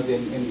partners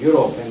in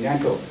Europe and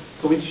NATO.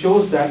 So which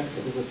shows that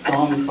it is a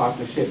strong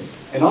partnership.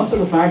 And also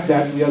the fact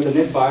that we are the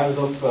net buyers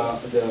of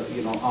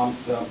the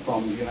arms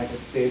from the United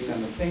States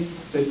and the things.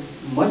 So it's,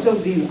 much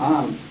of these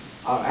arms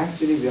are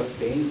actually, we are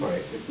paying for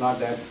it. It's not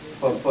that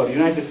for the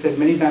United States,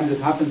 many times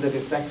it happens that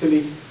it's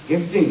actually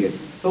gifting it.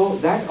 So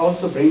that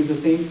also brings the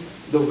thing.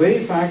 The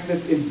very fact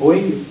that in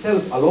Boeing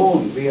itself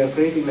alone, we are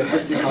creating like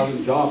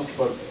 50,000 jobs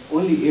for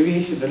only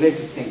aviation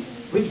related things,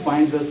 which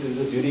finds us in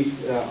this unique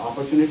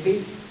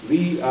opportunity.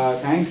 We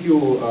thank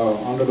you,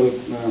 Honorable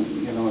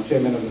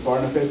Chairman of the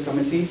Foreign Affairs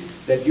Committee,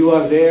 that you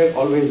are there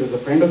always as a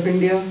friend of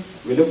India.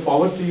 We look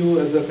forward to you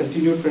as a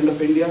continued friend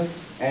of India,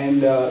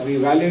 and we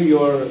value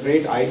your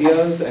great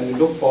ideas and we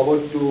look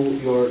forward to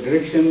your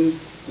direction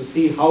to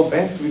see how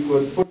best we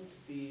could put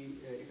the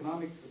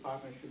economic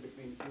partnership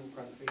between two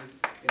countries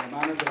in a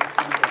manner that is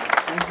simple.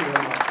 Thank you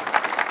very much.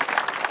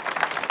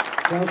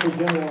 Counsel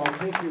General, I'll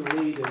take your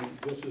lead, and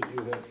just as you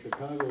have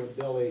Chicago and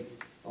Delhi,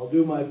 I'll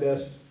do my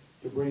best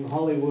to bring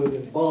Hollywood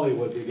and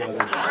Bollywood together.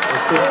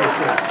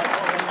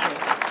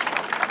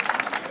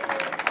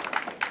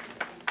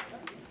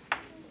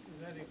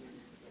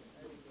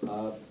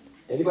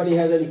 Anybody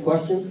has any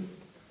questions?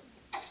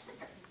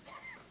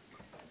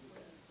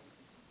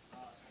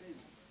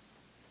 Since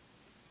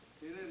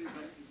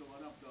terrorism is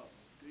one of the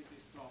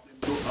greatest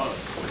problems to us,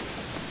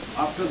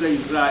 after the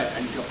Israel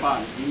and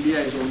Japan, India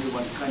is only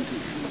one country.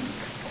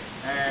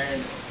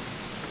 And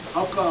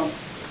how come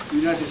the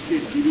United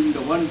States giving the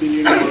 $1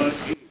 billion aid,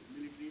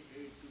 military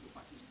aid to the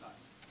Pakistan?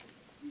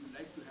 We would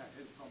like to have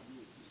help from you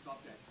to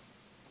stop that.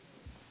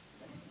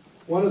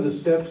 One of the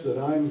steps that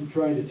I'm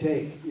trying to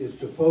take is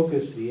to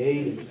focus the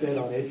aid instead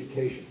on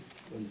education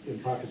in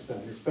Pakistan,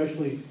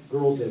 especially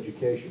girls'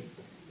 education.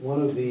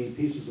 One of the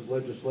pieces of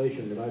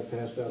legislation that I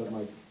passed out of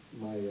my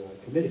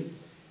committee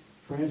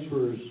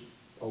transfers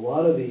a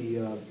lot of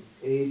the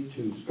aid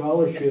to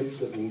scholarships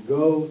that will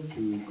go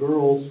to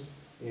girls,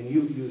 and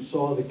you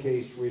saw the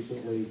case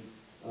recently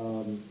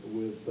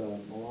with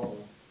Malala,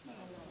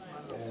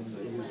 and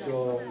you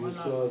saw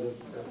the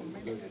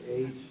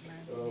 8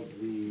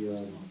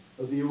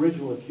 of the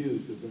original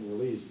accused have been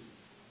released.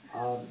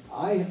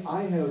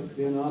 I have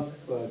been up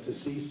to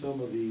see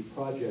some of the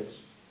projects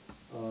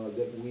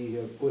that we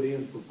have put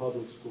in for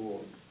public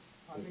schools.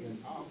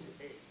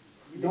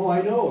 No,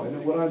 I know,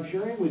 and what I'm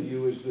sharing with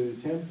you is the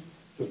attempt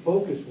to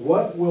focus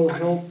what will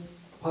help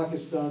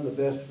Pakistan the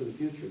best for the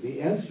future.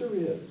 The answer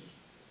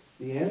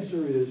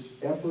is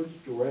efforts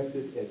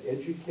directed at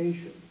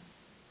education,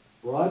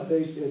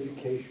 broad-based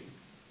education,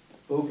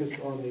 focused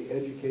on the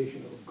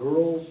education of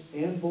girls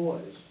and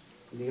boys.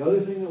 And the other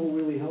thing that will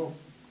really help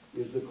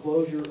is the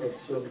closure of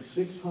some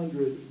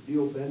 600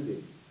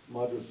 Blvd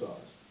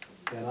madrasas.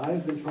 And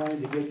I've been trying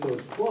to get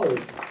those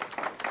closed.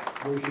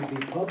 There should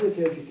be public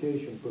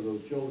education for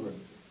those children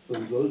so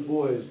that those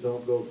boys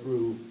don't go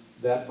through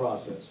that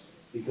process.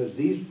 Because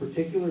these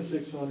particular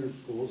 600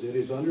 schools, it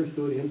is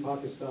understood in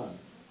Pakistan,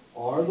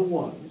 are the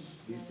ones,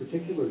 these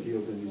particular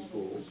Blvd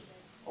schools,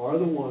 are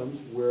the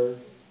ones where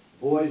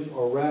boys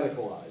are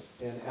radicalized.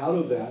 And out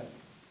of that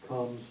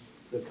comes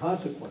the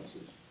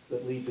consequences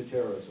that lead to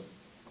terrorism.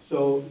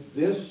 So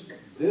this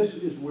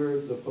is where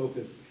the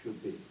focus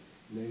should be.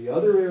 And the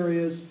other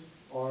areas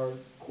are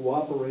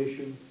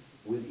cooperation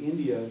with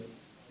India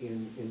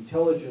in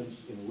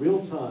intelligence in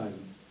real time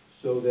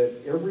so that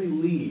every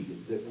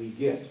lead that we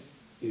get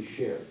is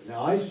shared.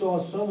 Now, I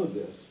saw some of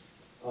this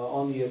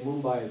on the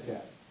Mumbai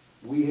attack.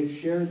 We had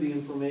shared the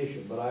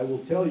information, but I will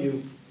tell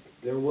you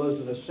there was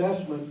an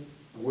assessment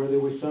where there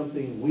was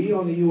something we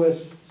on the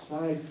U.S.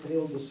 side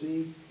failed to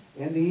see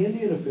and the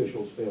Indian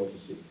officials failed to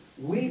see.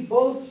 We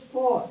both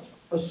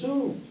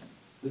assumed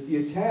that the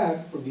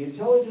attack from the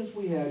intelligence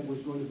we had was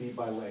going to be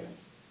by land.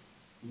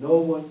 No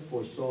one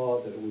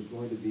foresaw that it was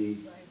going to be,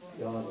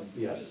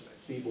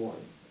 seaborne.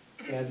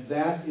 And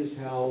that is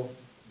how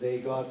they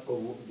got,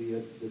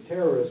 the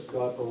terrorists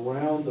got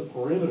around the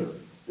perimeter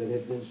that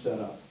had been set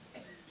up.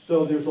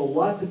 So there's a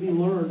lot to be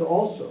learned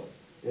also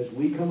as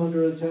we come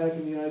under attack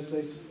in the United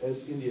States,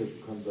 as India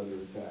comes under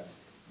attack.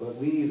 But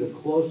we need the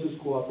closest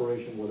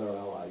cooperation with our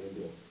ally,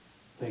 India.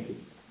 Thank you.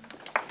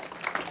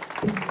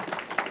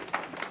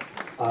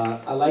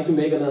 I'd like to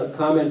make a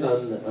comment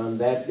on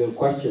that, your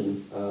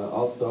question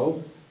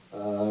also.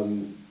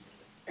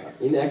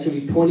 In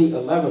actually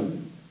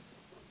 2011,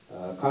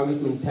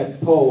 Congressman Ted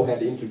Poe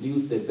had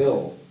introduced a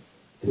bill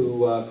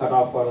to cut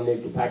off foreign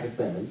aid to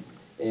Pakistan,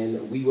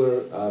 and we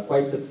were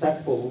quite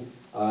successful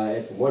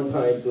at one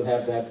time to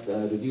have that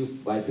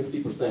reduced by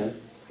 50%.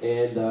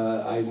 And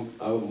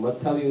I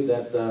must tell you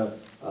that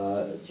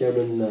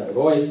Chairman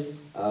Royce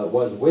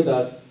was with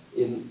us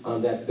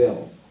on that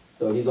bill.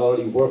 So he's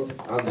already worked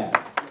on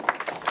that.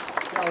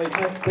 Sally,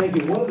 thank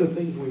you. One of the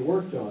things we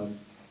worked on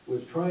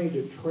was trying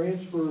to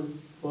transfer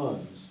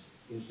funds,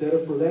 instead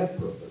of for that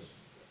purpose,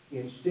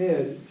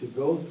 instead to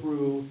go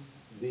through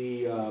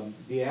the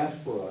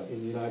diaspora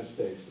in the United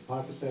States, the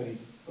Pakistani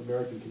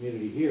American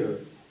community here,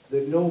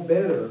 that know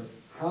better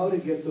how to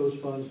get those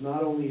funds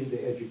not only into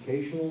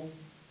educational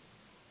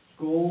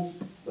schools,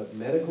 but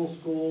medical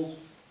schools.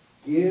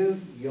 Give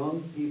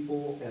young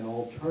people an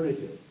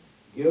alternative.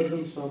 Give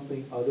them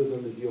something other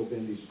than the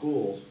Blvd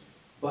schools.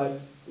 But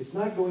it's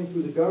not going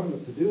through the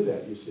government to do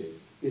that, you see.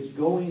 It's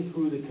going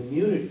through the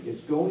community.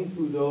 It's going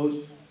through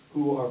those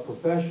who are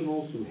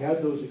professionals, who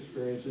had those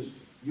experiences.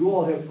 You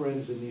all have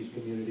friends in these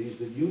communities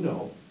that you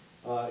know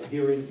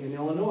here in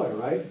Illinois,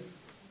 right?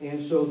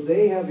 And so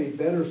they have a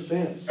better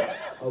sense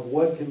of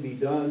what can be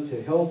done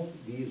to help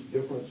these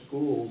different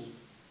schools.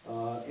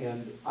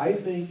 And I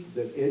think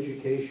that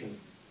education,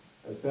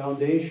 a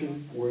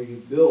foundation where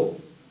you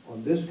build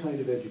on this kind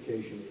of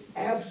education, is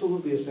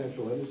absolutely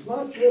essential. And it's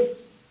not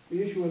just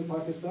the issue in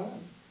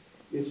Pakistan.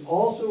 It's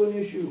also an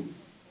issue,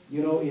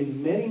 you know,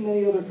 in many,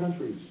 many other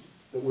countries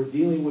that we're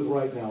dealing with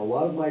right now. A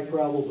lot of my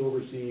travels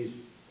overseas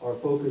are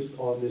focused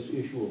on this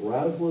issue of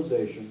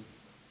radicalization,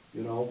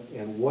 you know,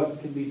 and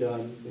what can be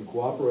done in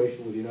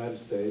cooperation with the United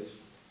States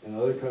and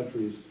other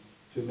countries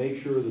to make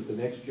sure that the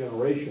next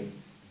generation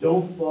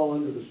don't fall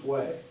under the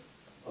sway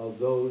of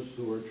those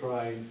who are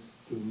trying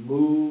to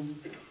move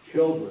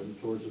children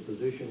towards a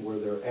position where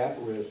they're at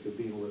risk of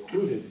being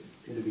recruited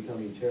into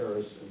becoming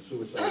terrorists and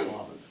suicide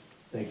bombers.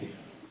 Thank you.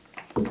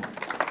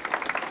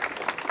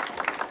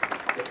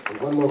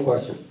 One more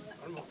question.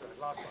 One more,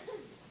 last one.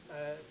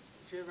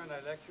 Chairman, I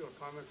like your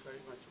comment very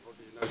much about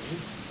the energy,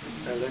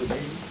 LNG,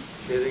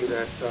 sharing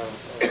that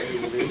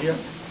in India.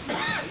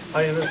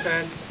 I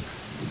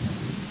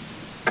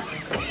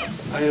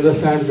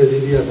understand with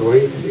India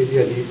growing,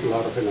 India needs a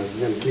lot of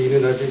energy and clean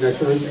energy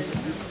naturally.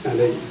 And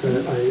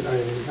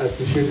I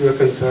appreciate your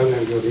concern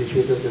and your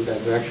initiatives in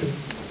that direction.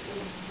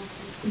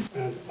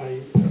 And I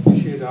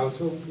appreciate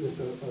also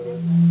Mr.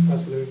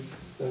 President's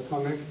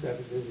comments that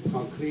there is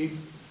concrete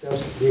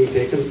steps being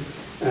taken,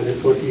 and in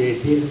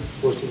 2018 it's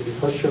supposed to be the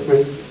first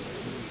shipment.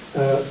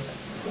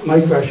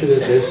 My question is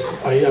this: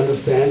 I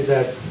understand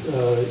that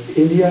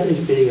India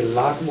is paying a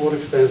lot more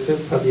expensive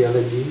for the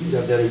LNG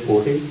that they're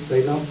importing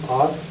right now,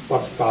 or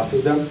what's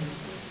costing them.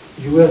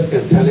 US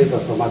can sell it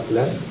at a much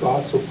less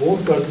cost, so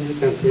both countries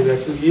can save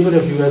actually. Even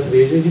if US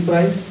raises the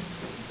price,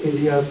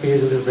 India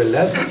pays a little bit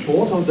less,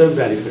 both of them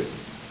benefit.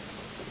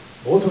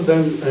 Both of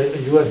them,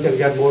 US can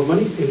get more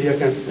money, India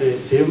can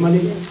save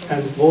money,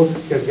 and both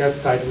can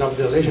tighten up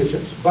their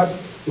relationships. But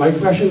my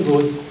question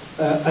goes,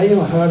 I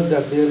have heard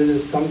that there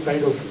is some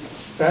kind of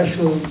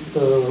special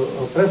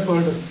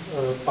preferred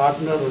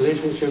partner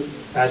relationship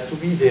has to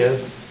be there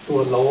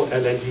to allow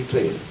LNG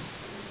trade.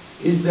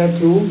 Is that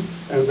true?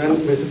 And when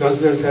Mr.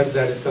 Congressman said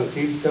that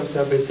concrete steps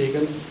have been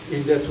taken,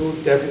 is that true?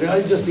 Definitely.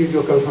 I just need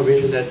your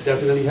confirmation that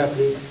definitely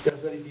happening. That's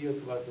very dear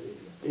to us in India.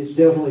 It's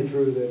definitely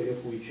true that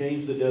if we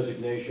change the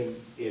designation,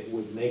 it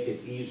would make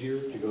it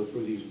easier to go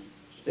through these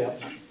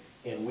steps.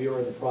 And we are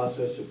in the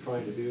process of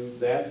trying to do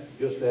that,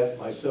 just that,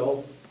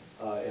 myself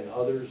and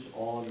others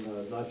on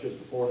not just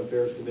the Foreign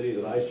Affairs Committee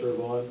that I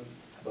serve on,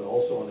 but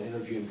also on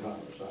Energy and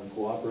Commerce. I'm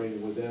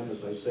cooperating with them.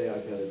 As I say,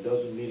 I've had a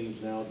dozen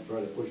meetings now to try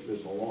to push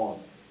this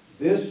along.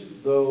 This,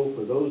 though,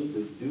 for those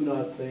that do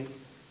not think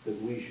that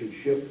we should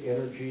ship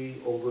energy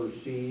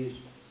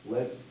overseas,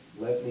 let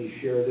me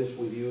share this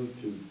with you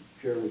to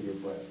share with your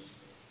friends.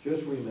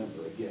 Just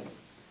remember, again,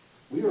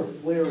 we are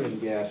flaring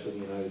gas in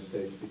the United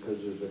States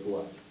because there's a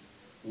glut.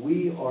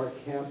 We are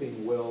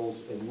capping wells,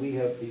 and we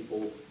have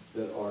people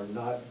that are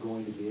not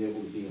going to be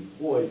able to be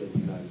employed in the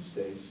United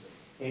States.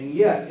 And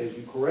yet, as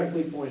you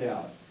correctly point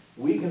out,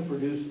 we can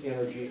produce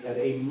energy at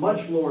a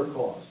much lower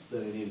cost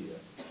than in India.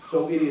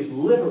 So it is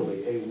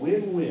literally a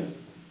win-win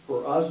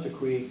for us to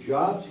create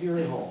jobs here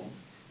at home,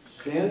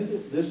 send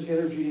this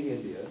energy to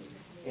India,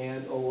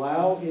 and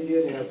allow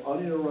India to have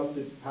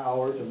uninterrupted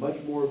power to much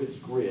more of its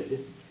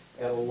grid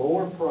at a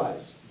lower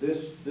price.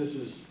 This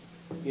is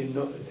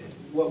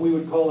what we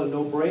would call a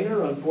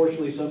no-brainer.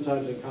 Unfortunately,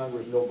 sometimes in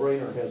Congress,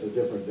 no-brainer has a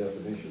different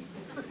definition.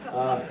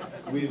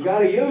 We've got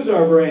to use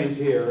our brains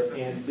here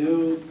and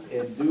do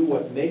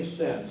what makes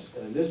sense.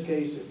 And in this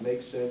case, it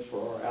makes sense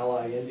for our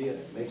ally India, and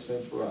it makes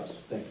sense for us.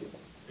 Thank you.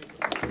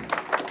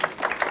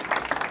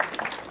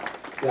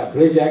 Yeah,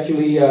 Bridge,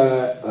 actually,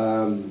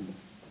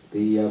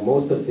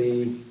 most of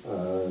the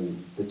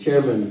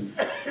chairman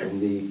in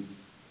the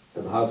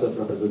House of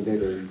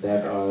Representatives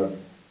that are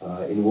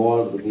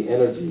involved with the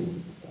energy,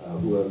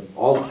 who are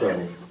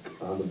also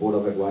on the Board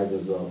of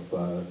Advisors of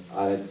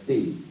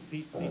RHC.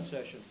 Pete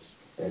Sessions.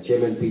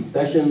 Chairman Pete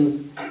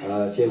Sessions,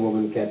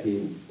 Chairwoman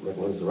Kathy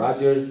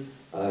McWilliams-Rogers,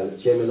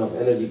 Chairman of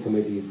Energy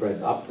Committee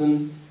Fred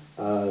Upton.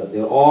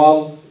 They're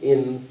all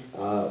in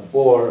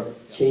for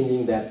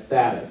changing that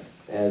status.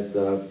 As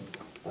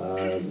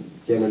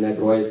Chairman Ed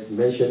Royce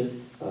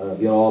mentioned,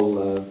 we are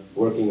all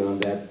working on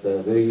that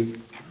very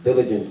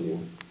diligently.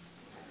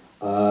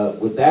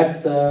 With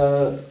that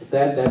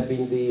said, that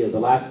being the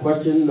last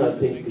question, I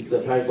think it's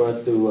time for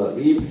us to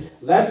leave.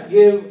 Let's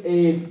give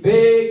a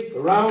big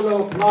round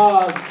of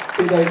applause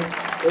to a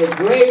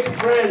great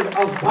friend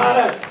of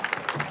Bharat,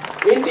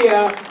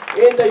 India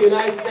in the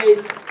United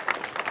States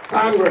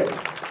Congress.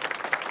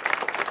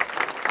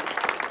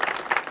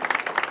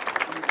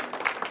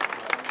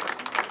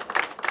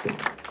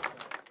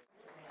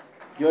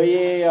 जो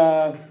ये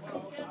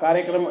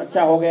कार्यक्रम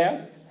अच्छा हो गया,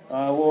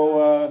 वो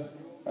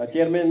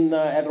chairman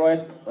add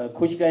Royce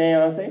खुश गए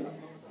यहाँ से।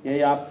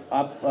 ये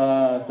आप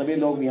सभी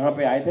लोग यहाँ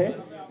पे आए थे,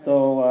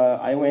 तो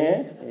आए हुए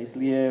हैं,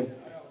 इसलिए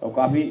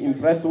काफ़ी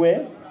इम्प्रेस हुए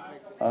हैं।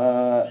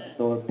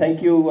 तो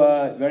thank you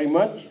very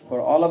much for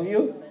all of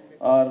you.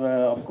 और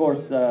ऑफ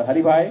कोर्स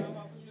हरी भाई,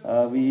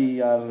 we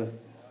are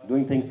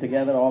doing things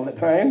together all the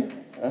time,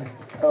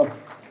 so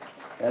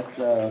that's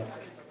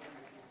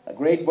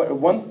great. But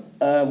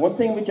one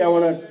thing which I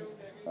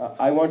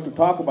want to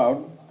talk about,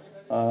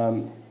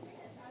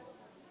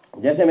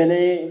 जैसे मैंने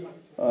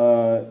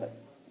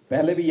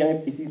पहले भी यहाँ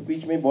इसी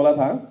स्पीच में बोला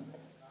था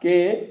कि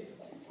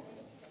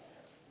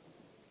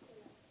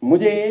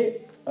मुझे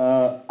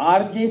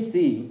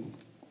RJC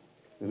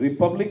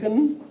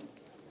रिपब्लिकन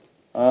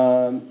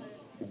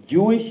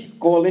जूइश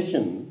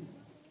कोalition,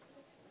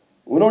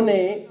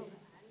 उन्होंने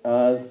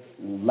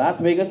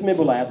लास वेगस में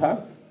बुलाया था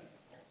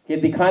कि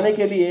दिखाने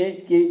के लिए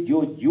कि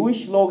जो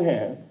जूइश लोग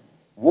हैं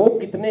वो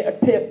कितने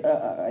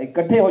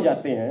इकट्ठे हो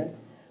जाते हैं,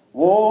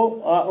 वो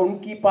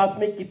उनकी पास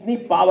में कितनी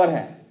पावर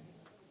है।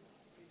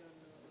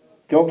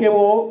 क्योंकि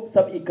वो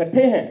सब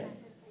इकट्ठे हैं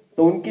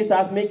तो उनके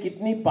साथ में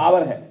कितनी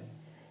पावर है।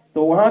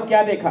 तो वहां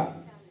क्या देखा,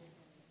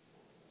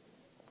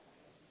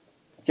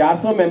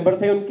 400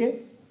 मेंबर थे उनके,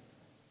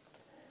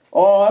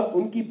 और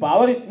उनकी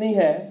पावर इतनी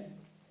है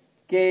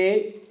कि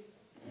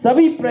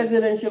सभी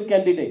प्रेसिडेंशियल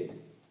कैंडिडेट,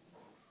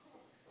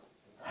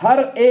 हर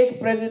एक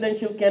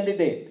प्रेसिडेंशियल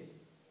कैंडिडेट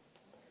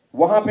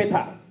वहां पे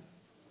था।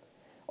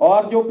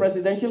 और जो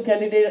प्रेसिडेंशियल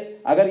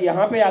कैंडिडेट अगर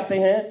यहां पे आते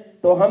हैं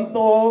तो हम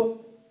तो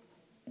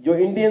जो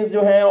इंडियंस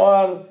जो हैं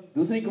और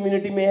दूसरी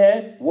कम्युनिटी में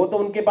हैं, वो तो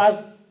उनके पास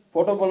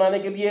फोटो बनाने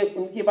के लिए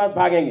उनके पास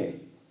भागेंगे।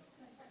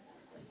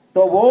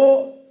 तो वो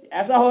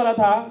ऐसा हो रहा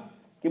था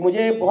कि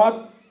मुझे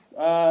बहुत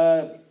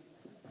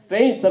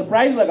स्ट्रेंज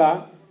सरप्राइज लगा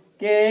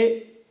कि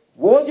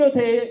वो जो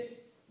थे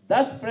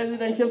 10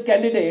 प्रेसिडेंशियल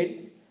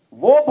कैंडिडेट्स,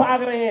 वो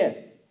भाग रहे हैं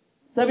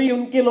सभी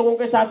उनके लोगों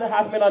के साथ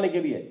हाथ मिलाने के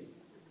लिए।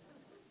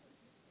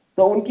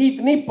 तो उनकी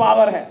इतनी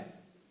पावर है,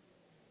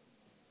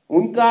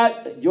 उनका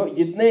जो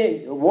जितने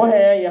वो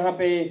हैं यहाँ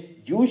पे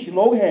जूश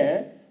लोग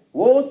हैं,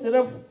 वो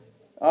सिर्फ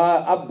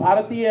अब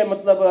भारतीय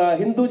मतलब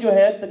हिंदू जो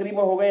है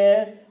तकरीबन हो गए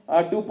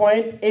हैं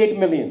 2.8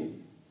 मिलियन,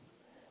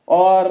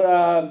 और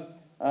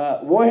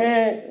वो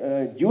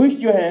है जूश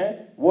जो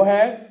हैं वो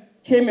है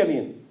 6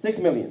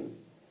 मिलियन।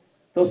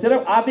 तो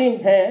सिर्फ आधे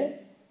हैं,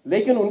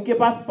 लेकिन उनके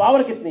पास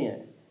पावर कितनी है।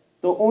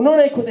 तो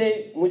उन्होंने खुद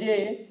मुझे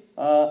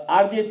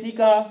RJC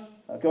का,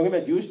 क्योंकि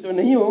मैं जूश तो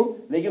नहीं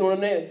हूँ, लेकिन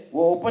उन्होंने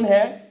वो ओपन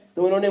है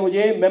तो उन्होंने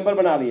मुझे मेंबर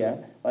बना लिया,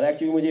 और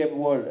एक्चुअली मुझे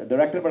वो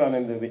डायरेक्टर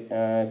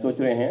बनाने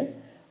सोच रहे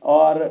हैं।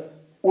 और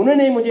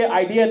उन्होंने मुझे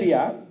आइडिया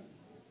दिया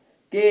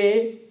कि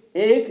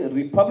एक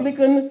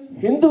रिपब्लिकन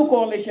हिंदू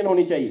कोalition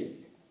होनी चाहिए,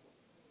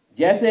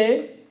 जैसे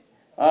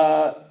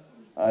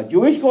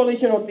जूइश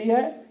कोalition होती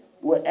है,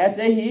 वो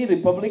ऐसे ही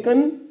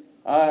रिपब्लिकन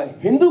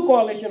हिंदू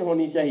कोalition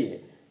होनी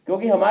चाहिए।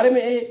 क्योंकि हमारे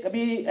में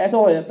कभी ऐसा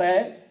हो जाता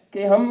है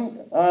कि हम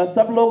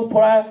सब लोग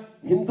थोड़ा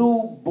हिंदू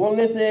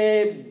बोलने से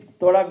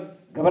थोड़ा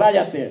घबरा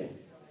जाते हैं।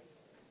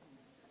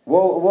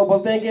 वो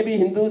बोलते हैं कि अभी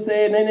हिंदू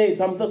से नहीं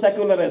हम तो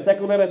सेक्युलर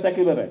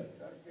है,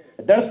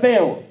 डरते हैं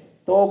वो।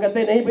 तो वो कहते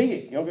हैं नहीं भाई,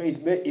 क्योंकि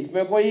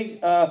इसमें कोई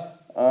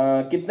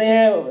कितने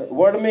हैं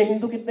वर्ल्ड में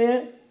हिंदू, कितने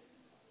हैं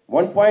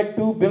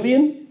 1.2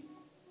 बिलियन।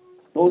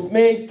 तो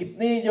उसमें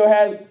कितनी जो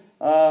है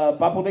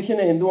पॉपुलेशन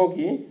है हिंदुओं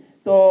की।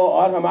 तो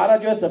और हमारा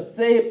जो है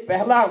सबसे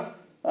पहला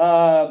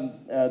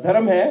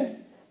धर्म है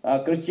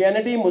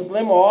क्रिश्चियनिटी,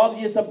 मुस्लिम, और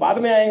ये सब बाद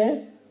में आए हैं।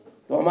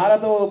 तो हमारा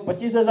तो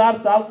 25,000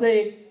 साल से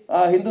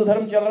हिंदू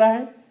धर्म चल रहा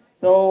है।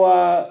 तो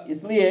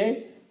इसलिए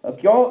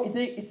क्यों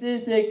इसे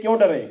से क्यों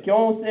डरें, क्यों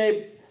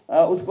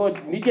उसको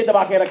नीचे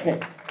दबा के रखें।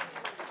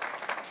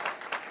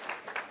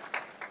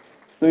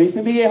 तो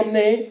इसलिए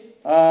हमने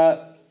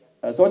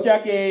सोचा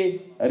कि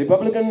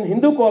रिपब्लिकन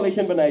हिंदू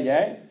कोalition बनाई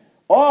जाए।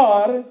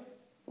 और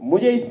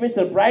मुझे इसमें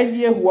सरप्राइज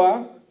ये हुआ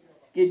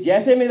कि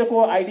जैसे मेरे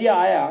को आइडिया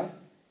आया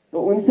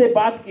तो उनसे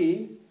बात की,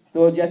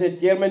 तो जैसे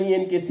चेयरमैन, ये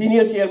इनके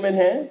सीनियर चेयरमैन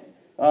हैं,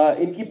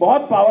 इनकी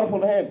बहुत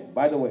पावरफुल है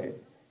बाय द वे,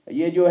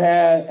 ये जो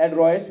है एड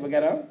रॉयस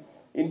वगैरह,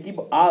 इनकी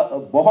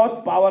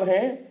बहुत पावर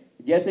है।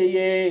 जैसे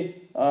ये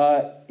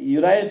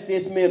यूनाइटेड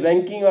स्टेट्स में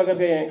रैंकिंग अगर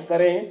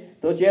करें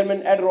तो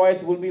chairman add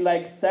Royce will be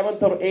like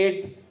 7th or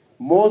 8th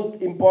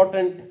most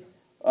important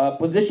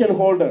position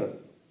holder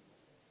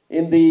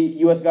in the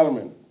US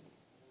government.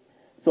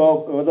 सो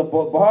मतलब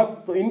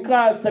बहुत, तो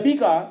इनका सभी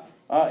का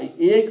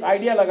एक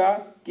आइडिया लगा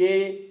कि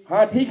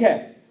हाँ ठीक है।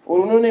 और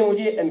उन्होंने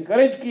मुझे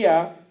एनकरेज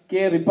किया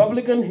कि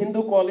रिपब्लिकन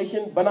हिंदू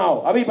कोalition बनाओ,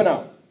 अभी बनाओ।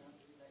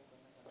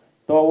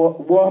 तो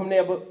वो हमने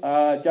अब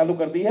चालू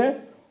कर दी है।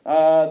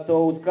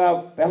 तो उसका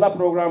पहला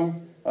प्रोग्राम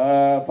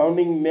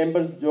फाउंडिंग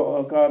मेंबर्स जो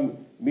का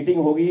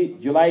मीटिंग होगी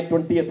जुलाई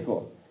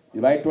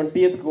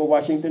 20th को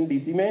वाशिंगटन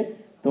DC में।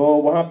 तो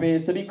वहाँ पे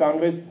सभी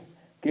कांग्रेस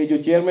के जो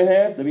चेयरमैन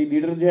है, सभी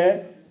लीडर्स जो है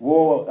वो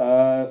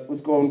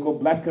उसको उनको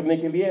ब्लेस करने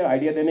के लिए,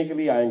 आइडिया देने के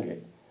लिए आएंगे।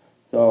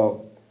 सो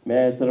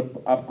मैं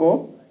सिर्फ आपको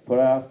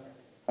थोड़ा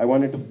I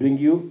wanted to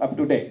bring you up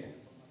to date.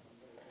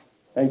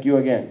 Thank you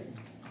again.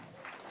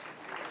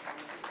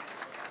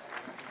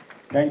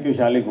 Thank you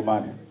शाली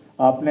कुमार।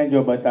 आपने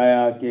जो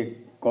बताया कि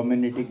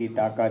कम्युनिटी की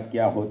ताकत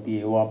क्या होती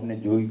है, वो आपने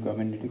जोई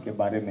कम्युनिटी के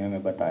बारे में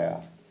हमें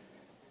बताया।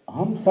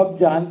 हम सब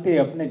जानते हैं,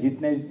 अपने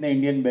जितने जितने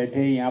इंडियन बैठे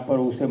हैं यहाँ पर,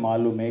 उसे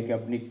मालूम है कि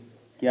अपनी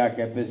क्या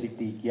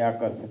कैपेसिटी, क्या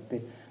कर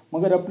सकते,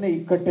 मगर अपने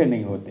इकट्ठे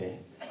नहीं होते।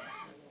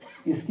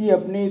 इसकी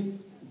अपनी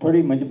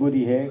थोड़ी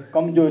मजबूरी है,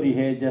 कमजोरी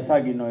है, जैसा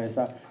गिनो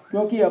ऐसा,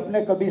 क्योंकि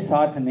अपने कभी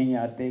साथ नहीं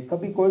आते।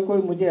 कभी कोई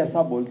कोई मुझे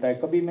ऐसा बोलता है,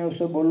 कभी मैं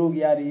उससे बोलूँ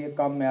यार ये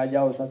काम में आ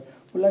जाओ साथ,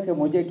 बोला कि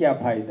मुझे क्या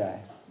फ़ायदा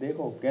है।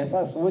 देखो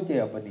कैसा सोच है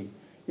अपनी,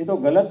 ये तो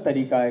गलत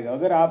तरीका है।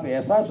 अगर आप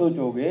ऐसा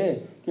सोचोगे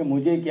कि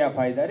मुझे क्या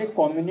फ़ायदा, अरे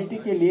कम्युनिटी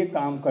के लिए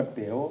काम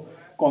करते हो,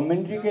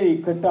 कम्युनिटी के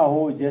इकट्ठा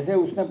हो। जैसे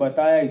उसने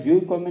बताया जूई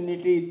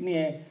कम्युनिटी इतनी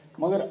है,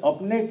 मगर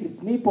अपने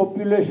कितनी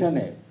पॉपुलेशन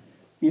है,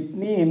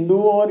 इतनी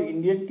हिंदुओं और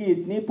इंडियन की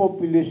इतनी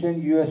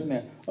पॉपुलेशन यूएस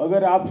में,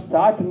 अगर आप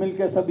साथ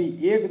मिलकर सभी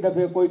एक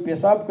दफ़े कोई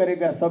पेशाब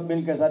करेगा सब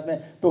मिलकर साथ में,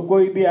 तो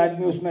कोई भी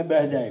आदमी उसमें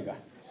बह जाएगा।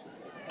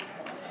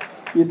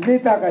 इतनी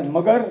ताकत,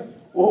 मगर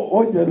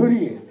वो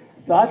ज़रूरी है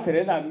साथ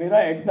रहना। मेरा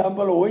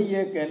एग्जाम्पल वही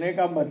है, कहने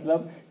का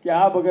मतलब कि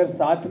आप अगर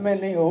साथ में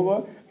नहीं होगा,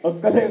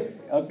 अकेले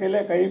अकेले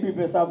कहीं भी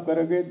पेशाब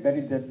करोगे, there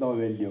is no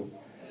value.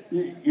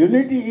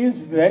 Unity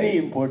is very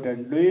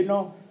important. Do you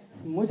know,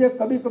 मुझे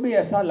कभी कभी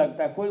ऐसा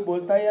लगता है, कोई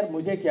बोलता है यार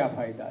मुझे क्या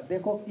फ़ायदा।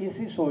 देखो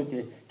किसी सोच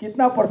है,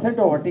 कितना %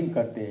 वोटिंग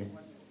करते हैं।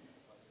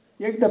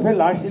 एक दफ़े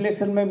लास्ट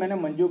इलेक्शन में मैंने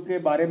मंजू के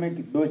बारे में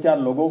 2-4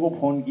 लोगों को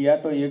फ़ोन किया,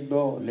 तो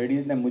 1-2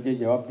 लेडीज़ ने मुझे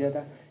जवाब दिया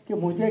था कि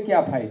मुझे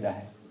क्या फ़ायदा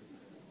है।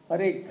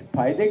 अरे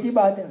फ़ायदे की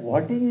बात है,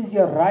 वोटिंग इज़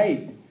योर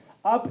राइट।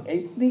 आप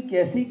इतनी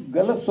कैसी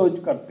गलत सोच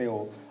करते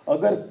हो।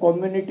 अगर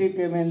कम्युनिटी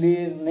के में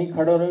लिए नहीं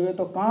खड़े रहोगे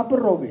तो कहाँ पर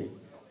रहोगे,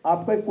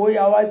 आपका कोई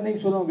आवाज़ नहीं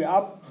सुनोगे।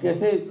 आप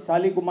जैसे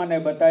शाली कुमार ने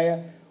बताया,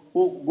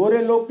 वो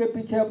गोरे लोग के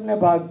पीछे अपने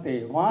भागते,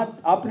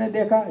 वहाँ आपने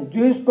देखा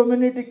जूइश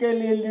कम्युनिटी के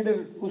लिए लीडर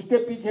उसके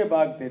पीछे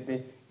भागते थे।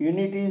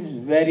 Unity is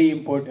very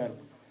important.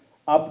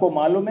 आपको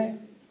मालूम है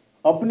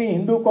अपनी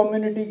हिंदू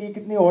कम्युनिटी की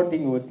कितनी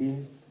वोटिंग होती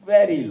है,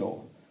 वेरी लो।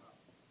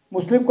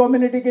 मुस्लिम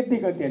कम्युनिटी कितनी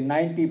करती है,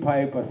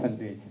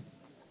 95%।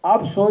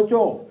 आप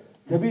सोचो,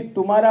 जब भी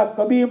तुम्हारा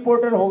कभी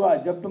इम्पोर्टेंट होगा,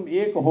 जब तुम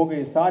एक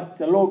होगे, साथ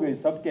चलोगे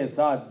सबके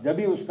साथ, जब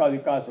भी उसका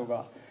विकास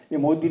होगा। ये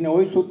मोदी ने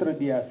वही सूत्र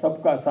दिया,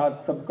 सबका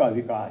साथ सबका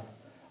विकास।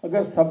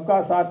 अगर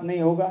सबका साथ नहीं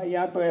होगा,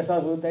 या तो ऐसा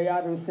सोचता है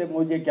यार उससे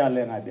मुझे क्या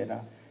लेना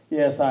देना, ये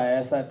ऐसा है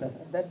ऐसा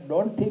तैसा, that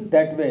don't think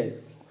that way.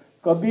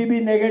 कभी भी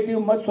नेगेटिव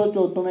मत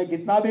सोचो, तुम्हें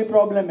कितना भी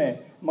प्रॉब्लम है,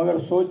 मगर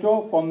सोचो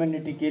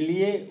कम्युनिटी के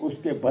लिए,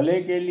 उसके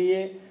भले के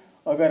लिए।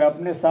 अगर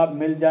अपने साथ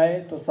मिल जाए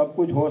तो सब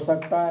कुछ हो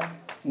सकता है।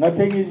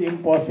 Nothing is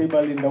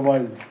impossible in the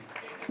world.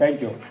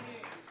 Thank you.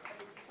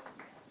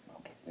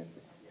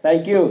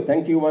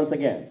 Thank you once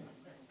again.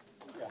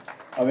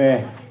 હવે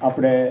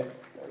આપણે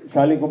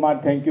શાલી Kumar,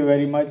 thank you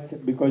very much,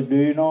 because do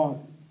you know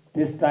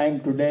this time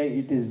today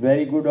it is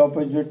very good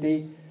opportunity.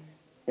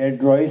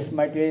 Add રોઇસ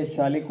માટે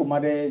શાલી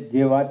કુમારે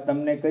જે વાત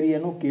તમને કરી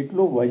એનું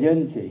કેટલું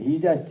વજન છે. He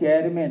is a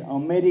chairman.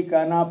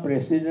 અમેરિકાના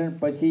પ્રેસિડેન્ટ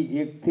પછી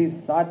 1 થી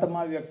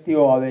 7મા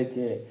વ્યક્તિઓ આવે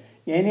છે,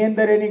 એની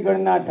અંદર એની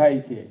ગણના થાય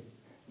છે.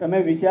 તમે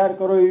વિચાર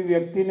કરો, એવી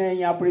વ્યક્તિને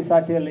અહીં આપણી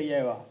સાથે લઈ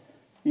આવ્યા.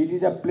 It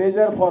is a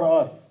pleasure for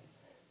us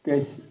કે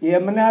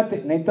એમના,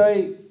 નહીં તો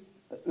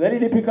વેરી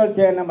ડિફિકલ્ટ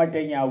છે એના માટે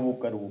અહીંયા આવવું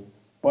કરવું,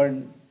 પણ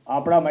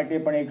આપણા માટે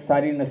પણ એક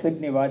સારી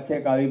નસીબની વાત છે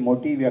કે આવી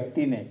મોટી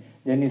વ્યક્તિને,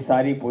 જેની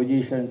સારી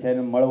પોઝિશન છે,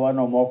 એને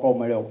મળવાનો મોકો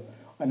મળ્યો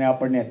અને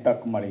આપણને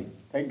તક મળી.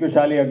 Thank you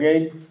શાલી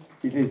again.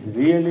 It is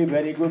really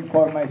very good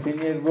for my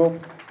senior group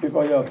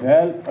because of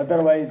help.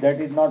 Otherwise that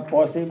is not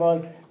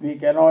possible. We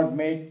cannot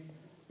meet.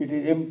 It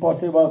is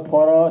impossible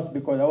for us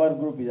because our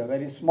group is a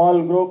very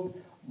small group,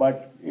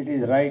 but it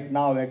is right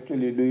now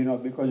actually, do you know,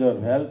 because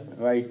of help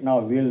right now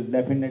we'll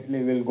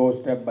definitely will go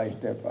step by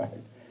step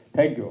ahead.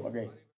 Thank you again.